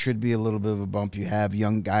 there should be a little bit of a bump. You have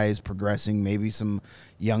young guys progressing, maybe some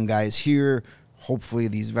young guys here, hopefully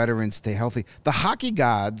these veterans stay healthy. The hockey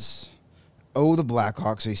gods owe the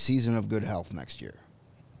Blackhawks a season of good health next year.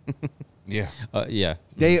 Yeah. Yeah.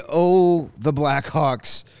 They owe the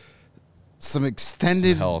Blackhawks some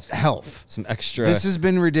extended health. Some extra. This has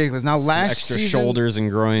been ridiculous. Now, last extra season, shoulders and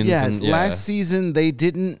groins. Yes, and, last season they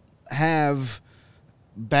didn't have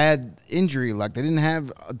bad injury luck. They didn't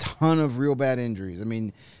have a ton of real bad injuries. I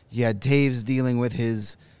mean, you had Taves dealing with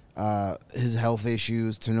his health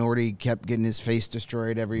issues. Tenorti kept getting his face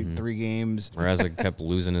destroyed every 3 games. Mrazek kept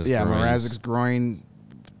losing his groins. Mrazek's groin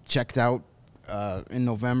checked out in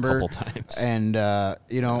November. A couple times. And,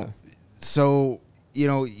 so,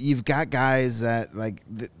 you've got guys that, like,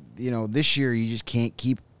 this year you just can't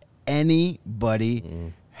keep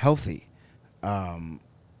anybody healthy.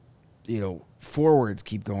 Forwards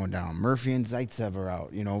keep going down. Murphy and Zaitsev are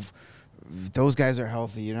out. If those guys are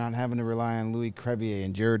healthy, you're not having to rely on Louis Crevier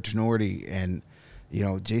and Jared Tenorti. And,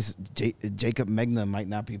 Jacob Megna might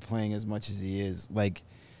not be playing as much as he is. Like,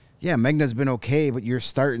 yeah, Megna's been okay, but you're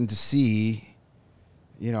starting to see,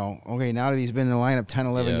 okay, now that he's been in the lineup 10,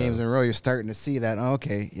 11 games in a row, you're starting to see that,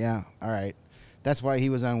 okay, yeah, all right. That's why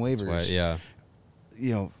he was on waivers.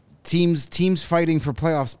 Teams fighting for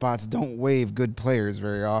playoff spots don't waive good players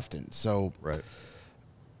very often. So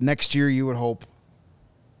next year you would hope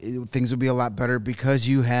things will be a lot better because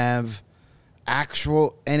you have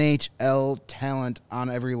actual NHL talent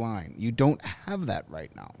on every line. You don't have that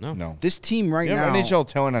right now. No. This team right you now. have NHL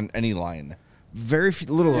talent on any line. Very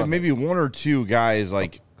little. Yeah, maybe 1 or 2 guys,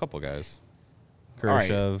 like a couple guys.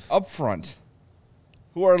 Khrushchev. Right, up front,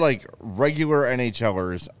 who are like regular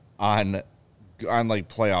NHLers on like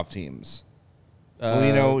playoff teams.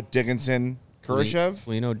 Foligno, Dickinson, Khrushchev.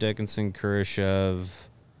 Foligno, Dickinson, Khrushchev.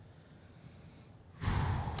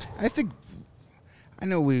 I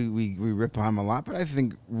know we rip on him a lot, but I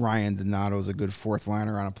think Ryan Donato's a good 4th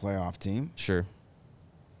liner on a playoff team. Sure.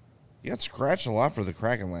 He got scratched a lot for the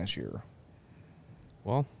Kraken last year.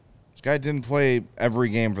 Well, this guy didn't play every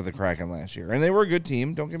game for the Kraken last year, and they were a good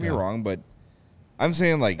team. Don't get me wrong, but I'm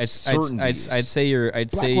saying like I'd say you're.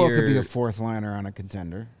 Blackwell could be a 4th liner on a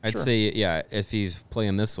contender. I'd say if he's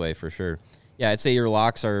playing this way for sure. Yeah, I'd say your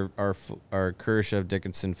locks are Khrushchev,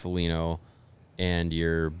 Dickinson, Foligno, and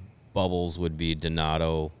your bubbles would be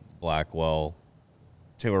Donato, Blackwell.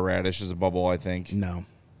 Taylor Radish is a bubble, I think. No,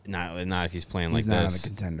 not if he's playing he's like not this. on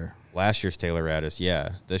a contender. Last year's Taylor Radish, This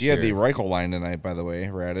year. He had the Reichel line tonight, by the way.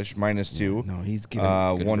 Radish -2. No, he's giving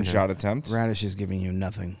 1 shot attempt. Radish is giving you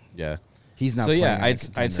nothing. Yeah. He's not. So playing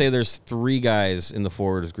I'd say there's 3 guys in the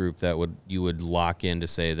forwards group that you would lock in to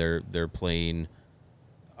say they're playing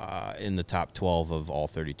in the top 12 of all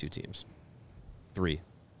 32 teams. 3.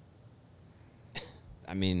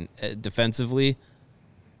 I mean, defensively,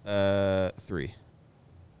 3.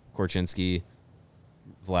 Korchinski,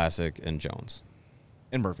 Vlasic, and Jones,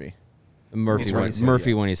 and Murphy.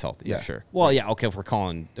 Murphy when he's healthy. Yeah, sure. Well, yeah, okay. If we're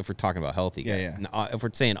talking about healthy guys, if we're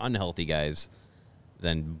saying unhealthy guys,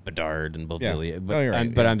 then Bedard and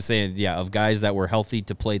Beauvillier. But I'm saying, of guys that were healthy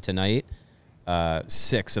to play tonight,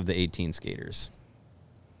 6 of the 18 skaters.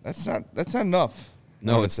 That's not enough.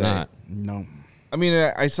 No, it's not. No. I mean,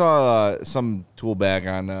 I saw some tool bag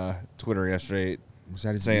on Twitter yesterday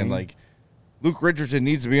saying like Luke Richardson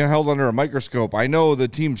needs to be held under a microscope. I know the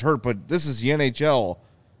team's hurt, but this is the NHL.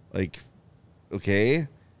 Like, okay.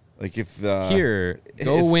 Like if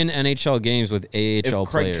win NHL games with AHL if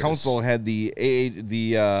Craig players. Counsell had the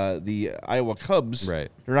Iowa Cubs,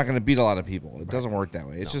 right, they're not going to beat a lot of people. It doesn't work that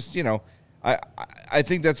way. It's just I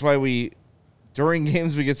think that's why during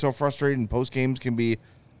games we get so frustrated, and post games can be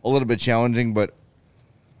a little bit challenging. But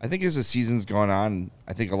I think as the season's gone on,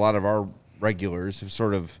 I think a lot of our regulars have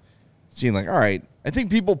sort of seen like, all right, I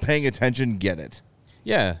think people paying attention get it.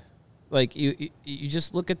 Yeah, like you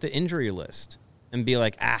just look at the injury list and be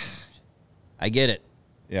like, I get it.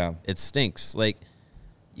 Yeah. It stinks. Like,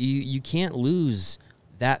 you can't lose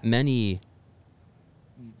that many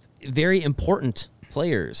very important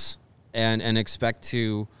players and expect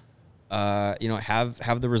to,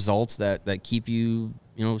 have the results that keep you,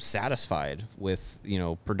 satisfied with,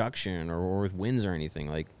 production or with wins or anything.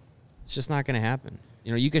 Like, it's just not going to happen.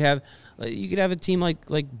 You could have a team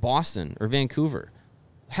like Boston or Vancouver.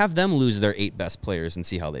 Have them lose their 8 best players and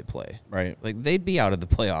see how they play. Right. Like, they'd be out of the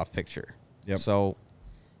playoff picture. Yep. So,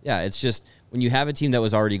 yeah, it's just when you have a team that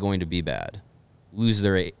was already going to be bad, lose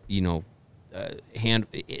their,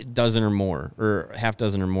 dozen or more or half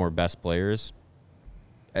dozen or more best players,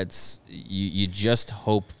 it's you just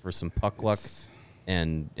hope for some puck luck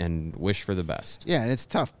and wish for the best. Yeah, and it's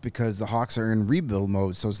tough because the Hawks are in rebuild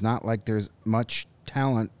mode, so it's not like there's much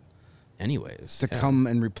talent anyways. To come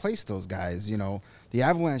and replace those guys. You know, the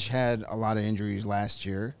Avalanche had a lot of injuries last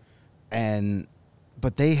year,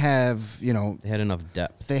 but they have, you know, They had enough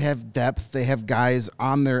depth. They have depth. They have guys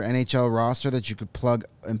on their NHL roster that you could plug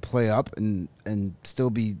and play up and still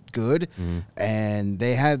be good. Mm-hmm. And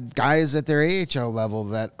they had guys at their AHL level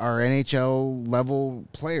that are NHL level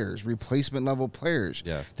players, replacement level players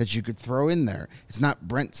that you could throw in there. It's not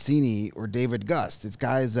Brent Seney or David Gust. It's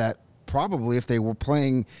guys that probably, if they were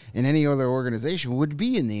playing in any other organization, would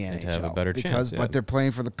be in the NHL. Have a better chance. But they're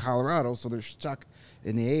playing for the Colorado, so they're stuck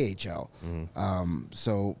in the AHL.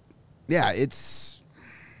 So, yeah, it's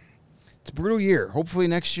a brutal year. Hopefully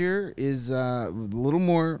next year is a little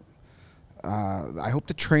more. I hope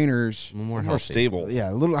the trainers more stable.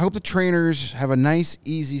 Yeah, I hope the trainers have a nice,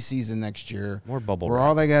 easy season next year. More bubble where wrap.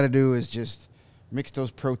 all they got to do is just mix those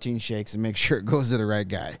protein shakes and make sure it goes to the right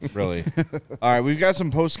guy. Really. All right, we've got some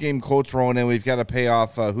post-game quotes rolling in. We've got to pay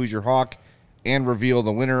off Who's Your Hawk and reveal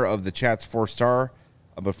the winner of the chat's 4-star.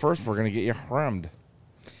 But first, we're going to get you rammed.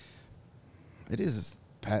 It is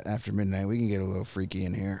after midnight. We can get a little freaky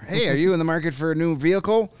in here. Hey, are you in the market for a new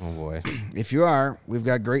vehicle? Oh, boy. If you are, we've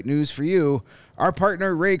got great news for you. Our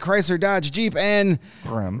partner, Ray Chrysler Dodge Jeep and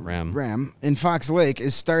Ram in Fox Lake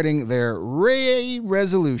is starting their Ray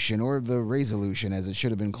Resolution, or the Resolution as it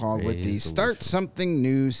should have been called, with the Start Something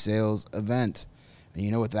New sales event. And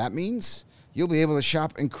you know what that means? You'll be able to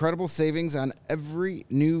shop incredible savings on every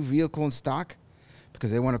new vehicle in stock,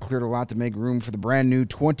 because they want to clear the lot to make room for the brand new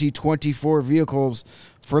 2024 vehicles.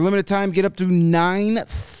 For a limited time, get up to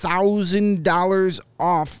 $9,000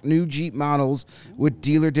 off new Jeep models with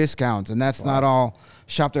dealer discounts. And that's not all.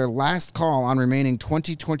 Shop their last call on remaining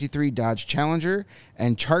 2023 Dodge Challenger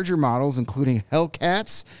and Charger models, including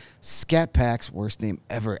Hellcats, Scat Packs, worst name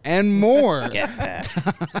ever, and more.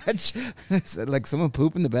 Dodge. Is that like someone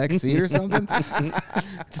poop in the back seat or something?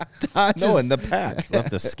 Dodge No, in the pack.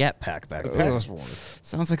 Left the Scat Pack back there.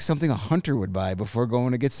 Sounds like something a hunter would buy before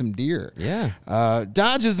going to get some deer. Yeah.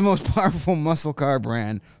 Dodge is the most powerful muscle car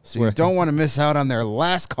brand, so you don't want to miss out on their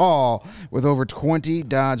last call with over 20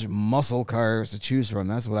 Dodge muscle cars to choose from.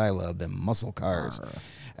 That's what I love, them muscle cars.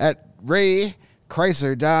 At Ray,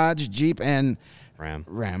 Chrysler, Dodge, Jeep, and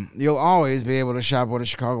Ram, you'll always be able to shop one of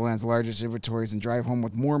Chicagoland's largest inventories and drive home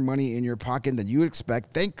with more money in your pocket than you would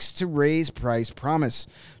expect, thanks to Ray's Price Promise.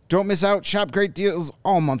 Don't miss out. Shop great deals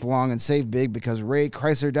all month long and save big, because Ray,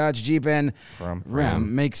 Chrysler, Dodge, Jeep, and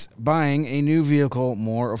Ram makes buying a new vehicle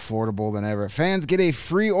more affordable than ever. Fans get a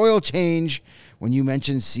free oil change when you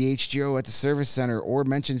mention CHGO at the service center, or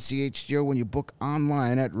mention CHGO when you book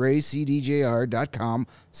online at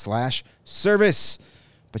raycdjr.com/service.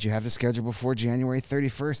 But you have to schedule before January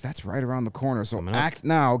 31st. That's right around the corner. So act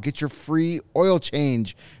now. Get your free oil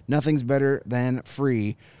change. Nothing's better than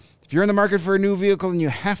free. If you're in the market for a new vehicle, then you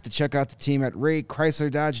have to check out the team at Ray, Chrysler,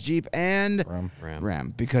 Dodge, Jeep, and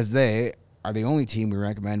Ram, because they are the only team we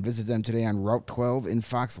recommend. Visit them today on Route 12 in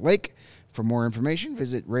Fox Lake. For more information,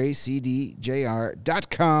 visit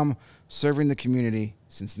raycdjr.com, serving the community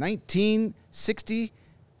since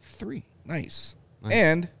 1963. Nice.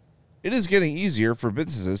 And it is getting easier for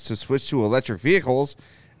businesses to switch to electric vehicles.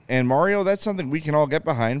 And, Mario, that's something we can all get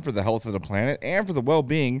behind for the health of the planet and for the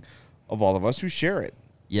well-being of all of us who share it.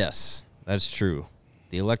 Yes, that's true.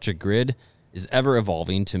 The electric grid is ever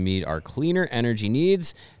evolving to meet our cleaner energy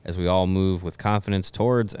needs as we all move with confidence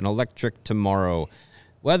towards an electric tomorrow.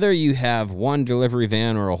 Whether you have one delivery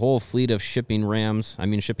van or a whole fleet of shipping trucks,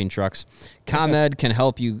 ComEd can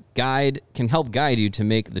help guide you to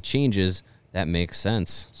make the changes that make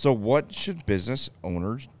sense. So what should business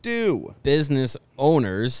owners do? Business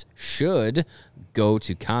owners should go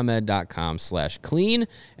to ComEd.com/clean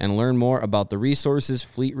and learn more about the resources,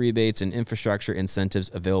 fleet rebates, and infrastructure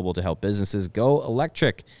incentives available to help businesses go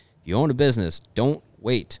electric. If you own a business, don't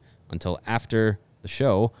wait until after the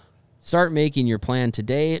show. Start making your plan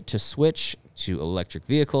today to switch to electric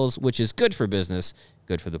vehicles, which is good for business,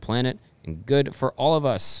 good for the planet, and good for all of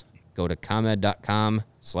us. Go to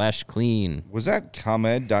ComEd.com/clean. Was that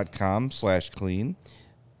ComEd.com/clean?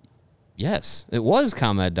 Yes, it was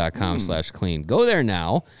ComEd.com/clean. Go there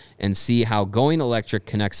now and see how going electric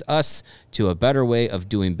connects us to a better way of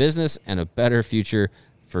doing business and a better future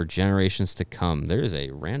for generations to come. There's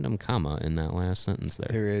a random comma in that last sentence there.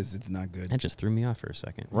 There is. It's not good. That just threw me off for a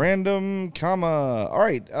second. Random comma. All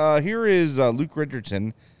right, here is Luke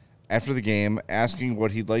Richardson after the game asking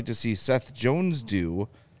what he'd like to see Seth Jones do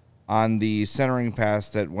on the centering pass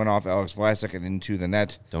that went off Alex Vlasic and into the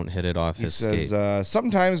net. Don't hit it off his skate. He says,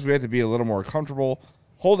 sometimes we have to be a little more comfortable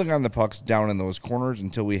holding on the pucks down in those corners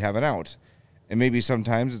until we have an out. And maybe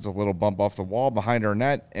sometimes it's a little bump off the wall behind our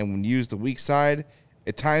net, and when you use the weak side,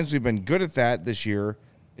 At times, we've been good at that this year.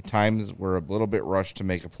 At times, we're a little bit rushed to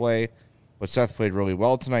make a play. But Seth played really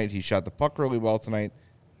well tonight. He shot the puck really well tonight,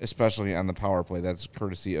 especially on the power play. That's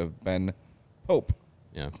courtesy of Ben Pope.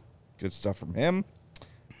 Yeah. Good stuff from him.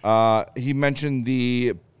 He mentioned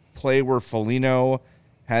the play where Foligno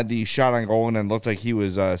had the shot on goal and then looked like he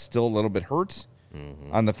was still a little bit hurt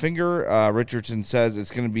on the finger. Richardson says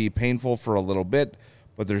it's going to be painful for a little bit,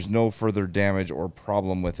 but there's no further damage or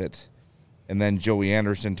problem with it. And then Joey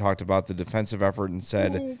Anderson talked about the defensive effort and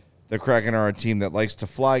said the Kraken are a team that likes to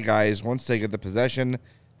fly guys. Once they get the possession,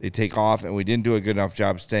 they take off, and we didn't do a good enough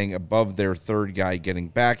job staying above their third guy getting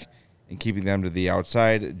back and keeping them to the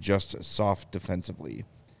outside, just soft defensively.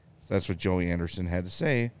 So that's what Joey Anderson had to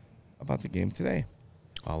say about the game today.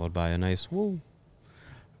 Followed by a nice woo.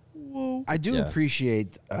 Whoa. I do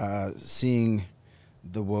appreciate seeing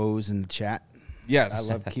the woes in the chat. Yes. I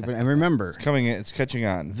love keeping it. And remember, it's coming in, it's catching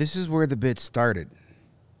on. This is where the bit started.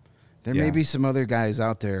 There may be some other guys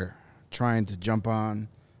out there trying to jump on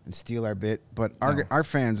and steal our bit, but our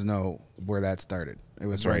fans know where that started. It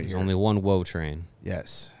was right here. Only one woe train.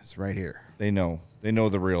 Yes, it's right here. They know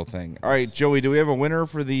the real thing. All right, Joey, do we have a winner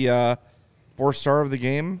for the 4th star of the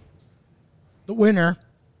game? The winner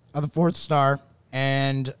of the 4th star,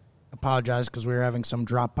 and apologize because we were having some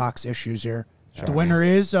Dropbox issues here. Sure. The winner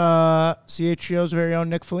is CHGO's very own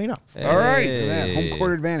Nick Foligno. Hey. All right. Home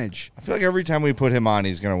court advantage. I feel like every time we put him on,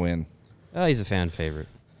 he's going to win. Oh, he's a fan favorite.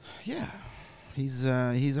 Yeah. He's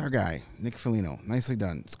our guy, Nick Foligno. Nicely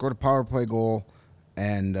done. Scored a power play goal,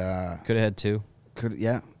 and could have had 2.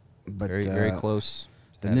 But very close.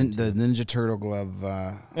 The Ninja Turtle glove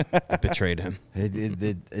betrayed him.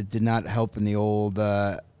 It did not help in the old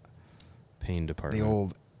pain department. The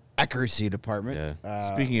old accuracy department.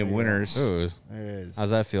 Yeah. Speaking of winners, there it is.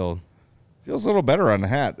 How's that feel? Feels a little better on the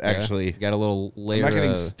hat, actually. You got a little layer. I'm not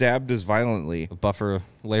getting stabbed as violently. A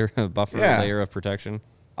layer of protection.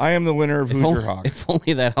 I am the winner of Hoosier Hawk. If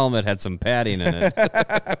only that helmet had some padding in it.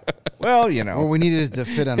 Well, you know. Well, we needed it to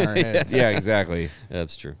fit on our heads. Yeah, exactly.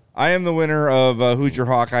 That's true. I am the winner of Hoosier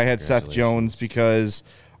Hawk. I had Seth Jones because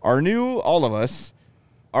our new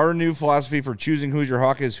philosophy for choosing Hoosier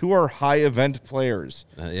Hawk is who are high event players.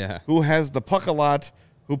 Who has the puck a lot,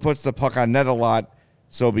 who puts the puck on net a lot.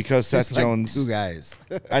 So because Seth Jones. 2 guys.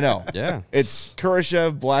 I know. Yeah. It's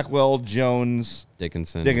Kurashev, Blackwell, Jones,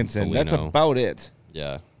 Dickinson. Foligno. That's about it.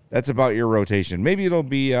 Yeah. That's about your rotation. Maybe it'll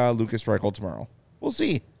be Lucas Reichel tomorrow. We'll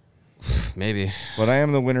see. Maybe. But I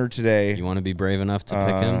am the winner today. You want to be brave enough to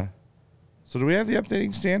pick him? So do we have the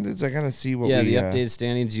updating standings? I got to see what we... Yeah, the updated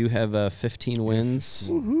standings. You have 15 wins.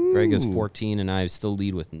 Woo-hoo. Greg has 14, and I still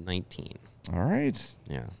lead with 19. All right.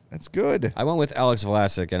 Yeah. That's good. I went with Alex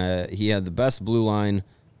Vlasic, and he had the best blue line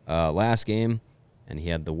last game, and he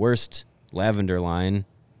had the worst lavender line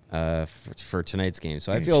for tonight's game.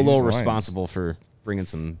 So I feel a little responsible for bringing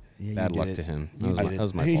some bad luck to him. That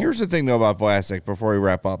was my fault. Here's the thing, though, about Vlasic before we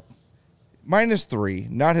wrap up. -3,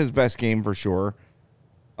 not his best game for sure,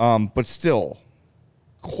 but still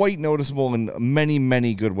quite noticeable in many,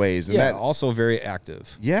 many good ways. And that also very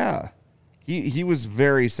active. Yeah. He was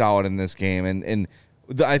very solid in this game, and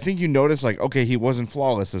I think you noticed, like, okay, he wasn't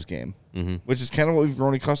flawless this game, which is kind of what we've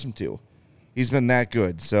grown accustomed to. He's been that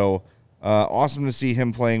good. So awesome to see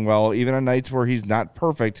him playing well. Even on nights where he's not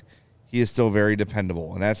perfect, he is still very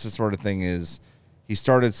dependable. And that's the sort of thing is he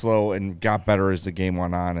started slow and got better as the game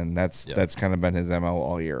went on, and that's kind of been his MO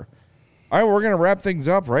all year. All right, we're going to wrap things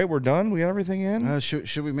up, right? We're done? We got everything in?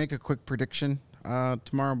 Should we make a quick prediction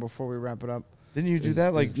tomorrow before we wrap it up? Didn't you do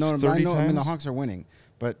that 30 times? I mean, the Hawks are winning,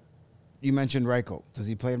 but you mentioned Reichel. Does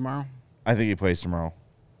he play tomorrow? I think he plays tomorrow.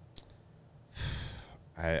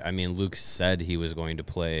 I mean, Luke said he was going to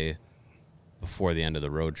play before the end of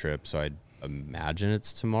the road trip, so I'd imagine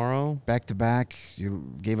it's tomorrow. Back to back,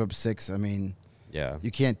 you gave up 6. I mean, yeah, you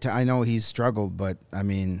can't. I know he's struggled, but I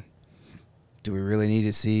mean, do we really need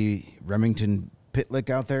to see Remington Pitlick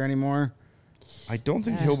out there anymore? I don't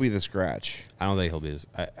think he'll be the scratch. I don't think he'll be.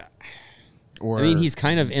 I mean, he's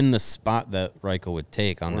kind of in the spot that Reichel would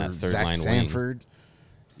take on that third line Sanford. wing.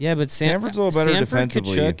 Yeah, but Sanford's a little better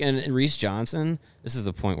defensively. Kachuk, and Reese Johnson. This is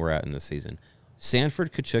the point we're at in this season.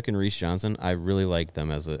 Sanford, Kachuk, and Reese Johnson. I really like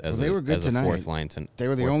them as a fourth line. They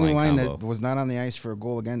were the only line that was not on the ice for a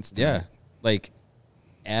goal against. Yeah, like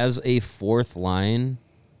as a fourth line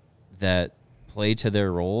that play to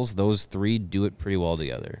their roles, those 3 do it pretty well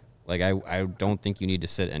together. Like, I don't think you need to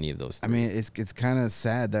sit any of those 3. I mean, it's kind of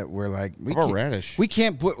sad that we're like, Radish? We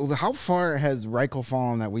can't put. How far has Reichel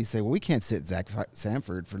fallen that we say, well, we can't sit Zach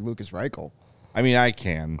Sanford for Lucas Reichel? I mean, I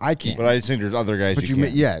can. But I just think there's other guys.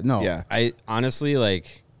 But Yeah. I honestly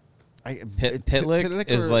like. Pitlick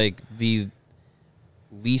is like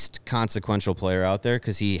least consequential player out there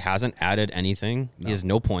because he hasn't added anything. No. He has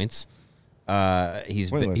no points.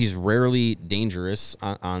 He's rarely dangerous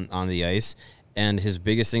on the ice, and his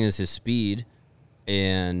biggest thing is his speed.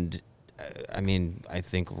 And I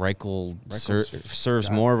think Reichel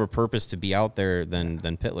serves more of a purpose to be out there than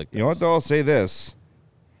Pitlick does. You know what, though? I'll say this.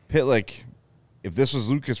 Pitlick, if this was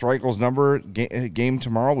Lucas Reichel's number game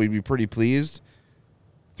tomorrow, we'd be pretty pleased.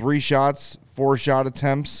 3 shots, 4 shot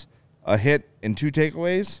attempts, a hit, and 2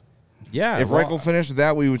 takeaways. Yeah. If Reichel finished with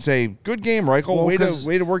that, we would say, good game, Reichel. Well,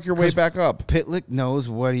 way to work your way back up. Pitlick knows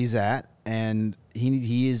what he's at, and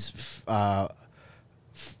he is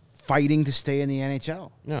fighting to stay in the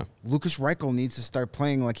NHL. Yeah. Lucas Reichel needs to start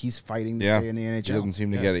playing like he's fighting to stay in the NHL. He doesn't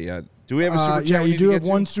seem to get it yet. Do we have a super chat? Yeah, you do have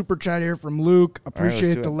one super chat here from Luke.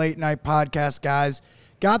 Appreciate the late night podcast, guys.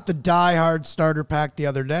 Got the Die Hard starter pack the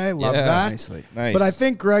other day. Love that. Nicely. Nice. But I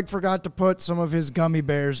think Greg forgot to put some of his gummy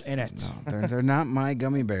bears in it. No, they're not my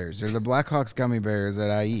gummy bears. They're the Blackhawks gummy bears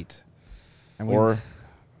that I eat. And or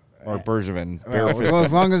Bergevin. Well,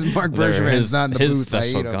 as long as Mark Bergevin is not in the booth, I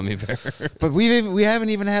eat them. Gummy bear. But we haven't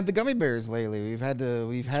even had the gummy bears lately. We've been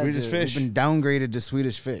downgraded to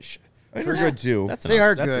Swedish Fish. They're good too. They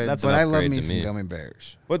are good, but I love me some gummy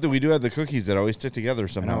bears. But we do have the cookies that always stick together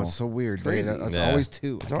somehow. I know, it's so weird. It's Crazy. always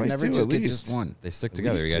 2. It's always never 2 just at get least. just 1. They stick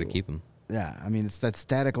together. You got to keep them. Yeah, I mean, it's that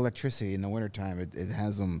static electricity in the wintertime. It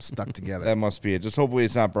has them stuck together. That must be it. Just hopefully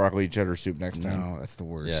it's not broccoli cheddar soup next time. No, that's the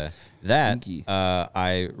worst. Yeah. That,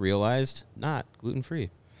 I realized, not gluten-free.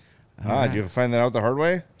 Did you find that out the hard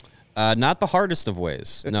way? Not the hardest of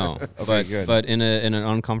ways, no. But in an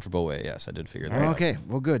uncomfortable way, yes, I did figure that out. Okay,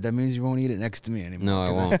 well, good. That means you won't eat it next to me anymore. No, I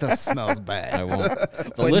won't. That stuff smells bad. I won't.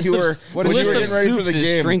 The When list you of were getting ready for the is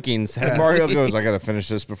game, shrinking. And Mario goes, I got to finish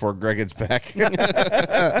this before Greg gets back.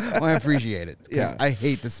 Well, I appreciate it. Yeah. I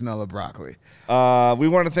hate the smell of broccoli. We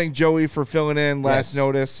want to thank Joey for filling in last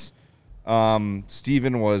notice.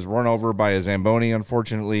 Steven was run over by a Zamboni,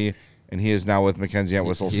 unfortunately, and he is now with Mackenzie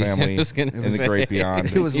Entwistle's family in the great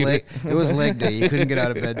beyond. It was leg day. You couldn't get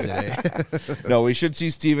out of bed today. No, we should see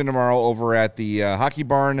Steven tomorrow over at the Hockey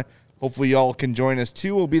Barn. Hopefully y'all can join us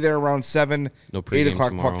too. We'll be there around 7, No 8 pregame o'clock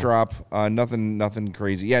tomorrow. puck drop. Nothing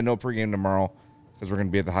crazy. Yeah, no pregame tomorrow because we're going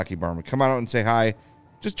to be at the Hockey Barn. But come out and say hi.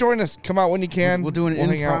 Just join us. Come out when you can. We'll do an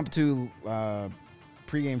hang out. impromptu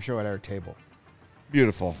pregame show at our table.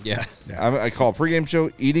 Beautiful. Yeah. I call a pregame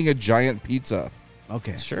show eating a giant pizza.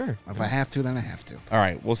 Okay. Sure. If I have to, then I have to. All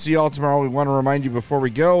right. We'll see y'all tomorrow. We want to remind you before we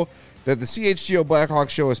go that the CHGO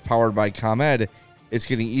Blackhawks show is powered by ComEd. It's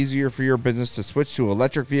getting easier for your business to switch to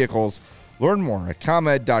electric vehicles. Learn more at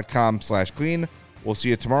comed.com/clean. We'll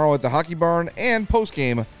see you tomorrow at the Hockey Barn and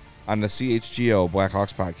postgame on the CHGO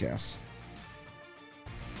Blackhawks podcast.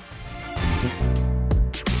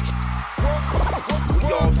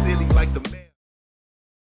 We all silly like the man.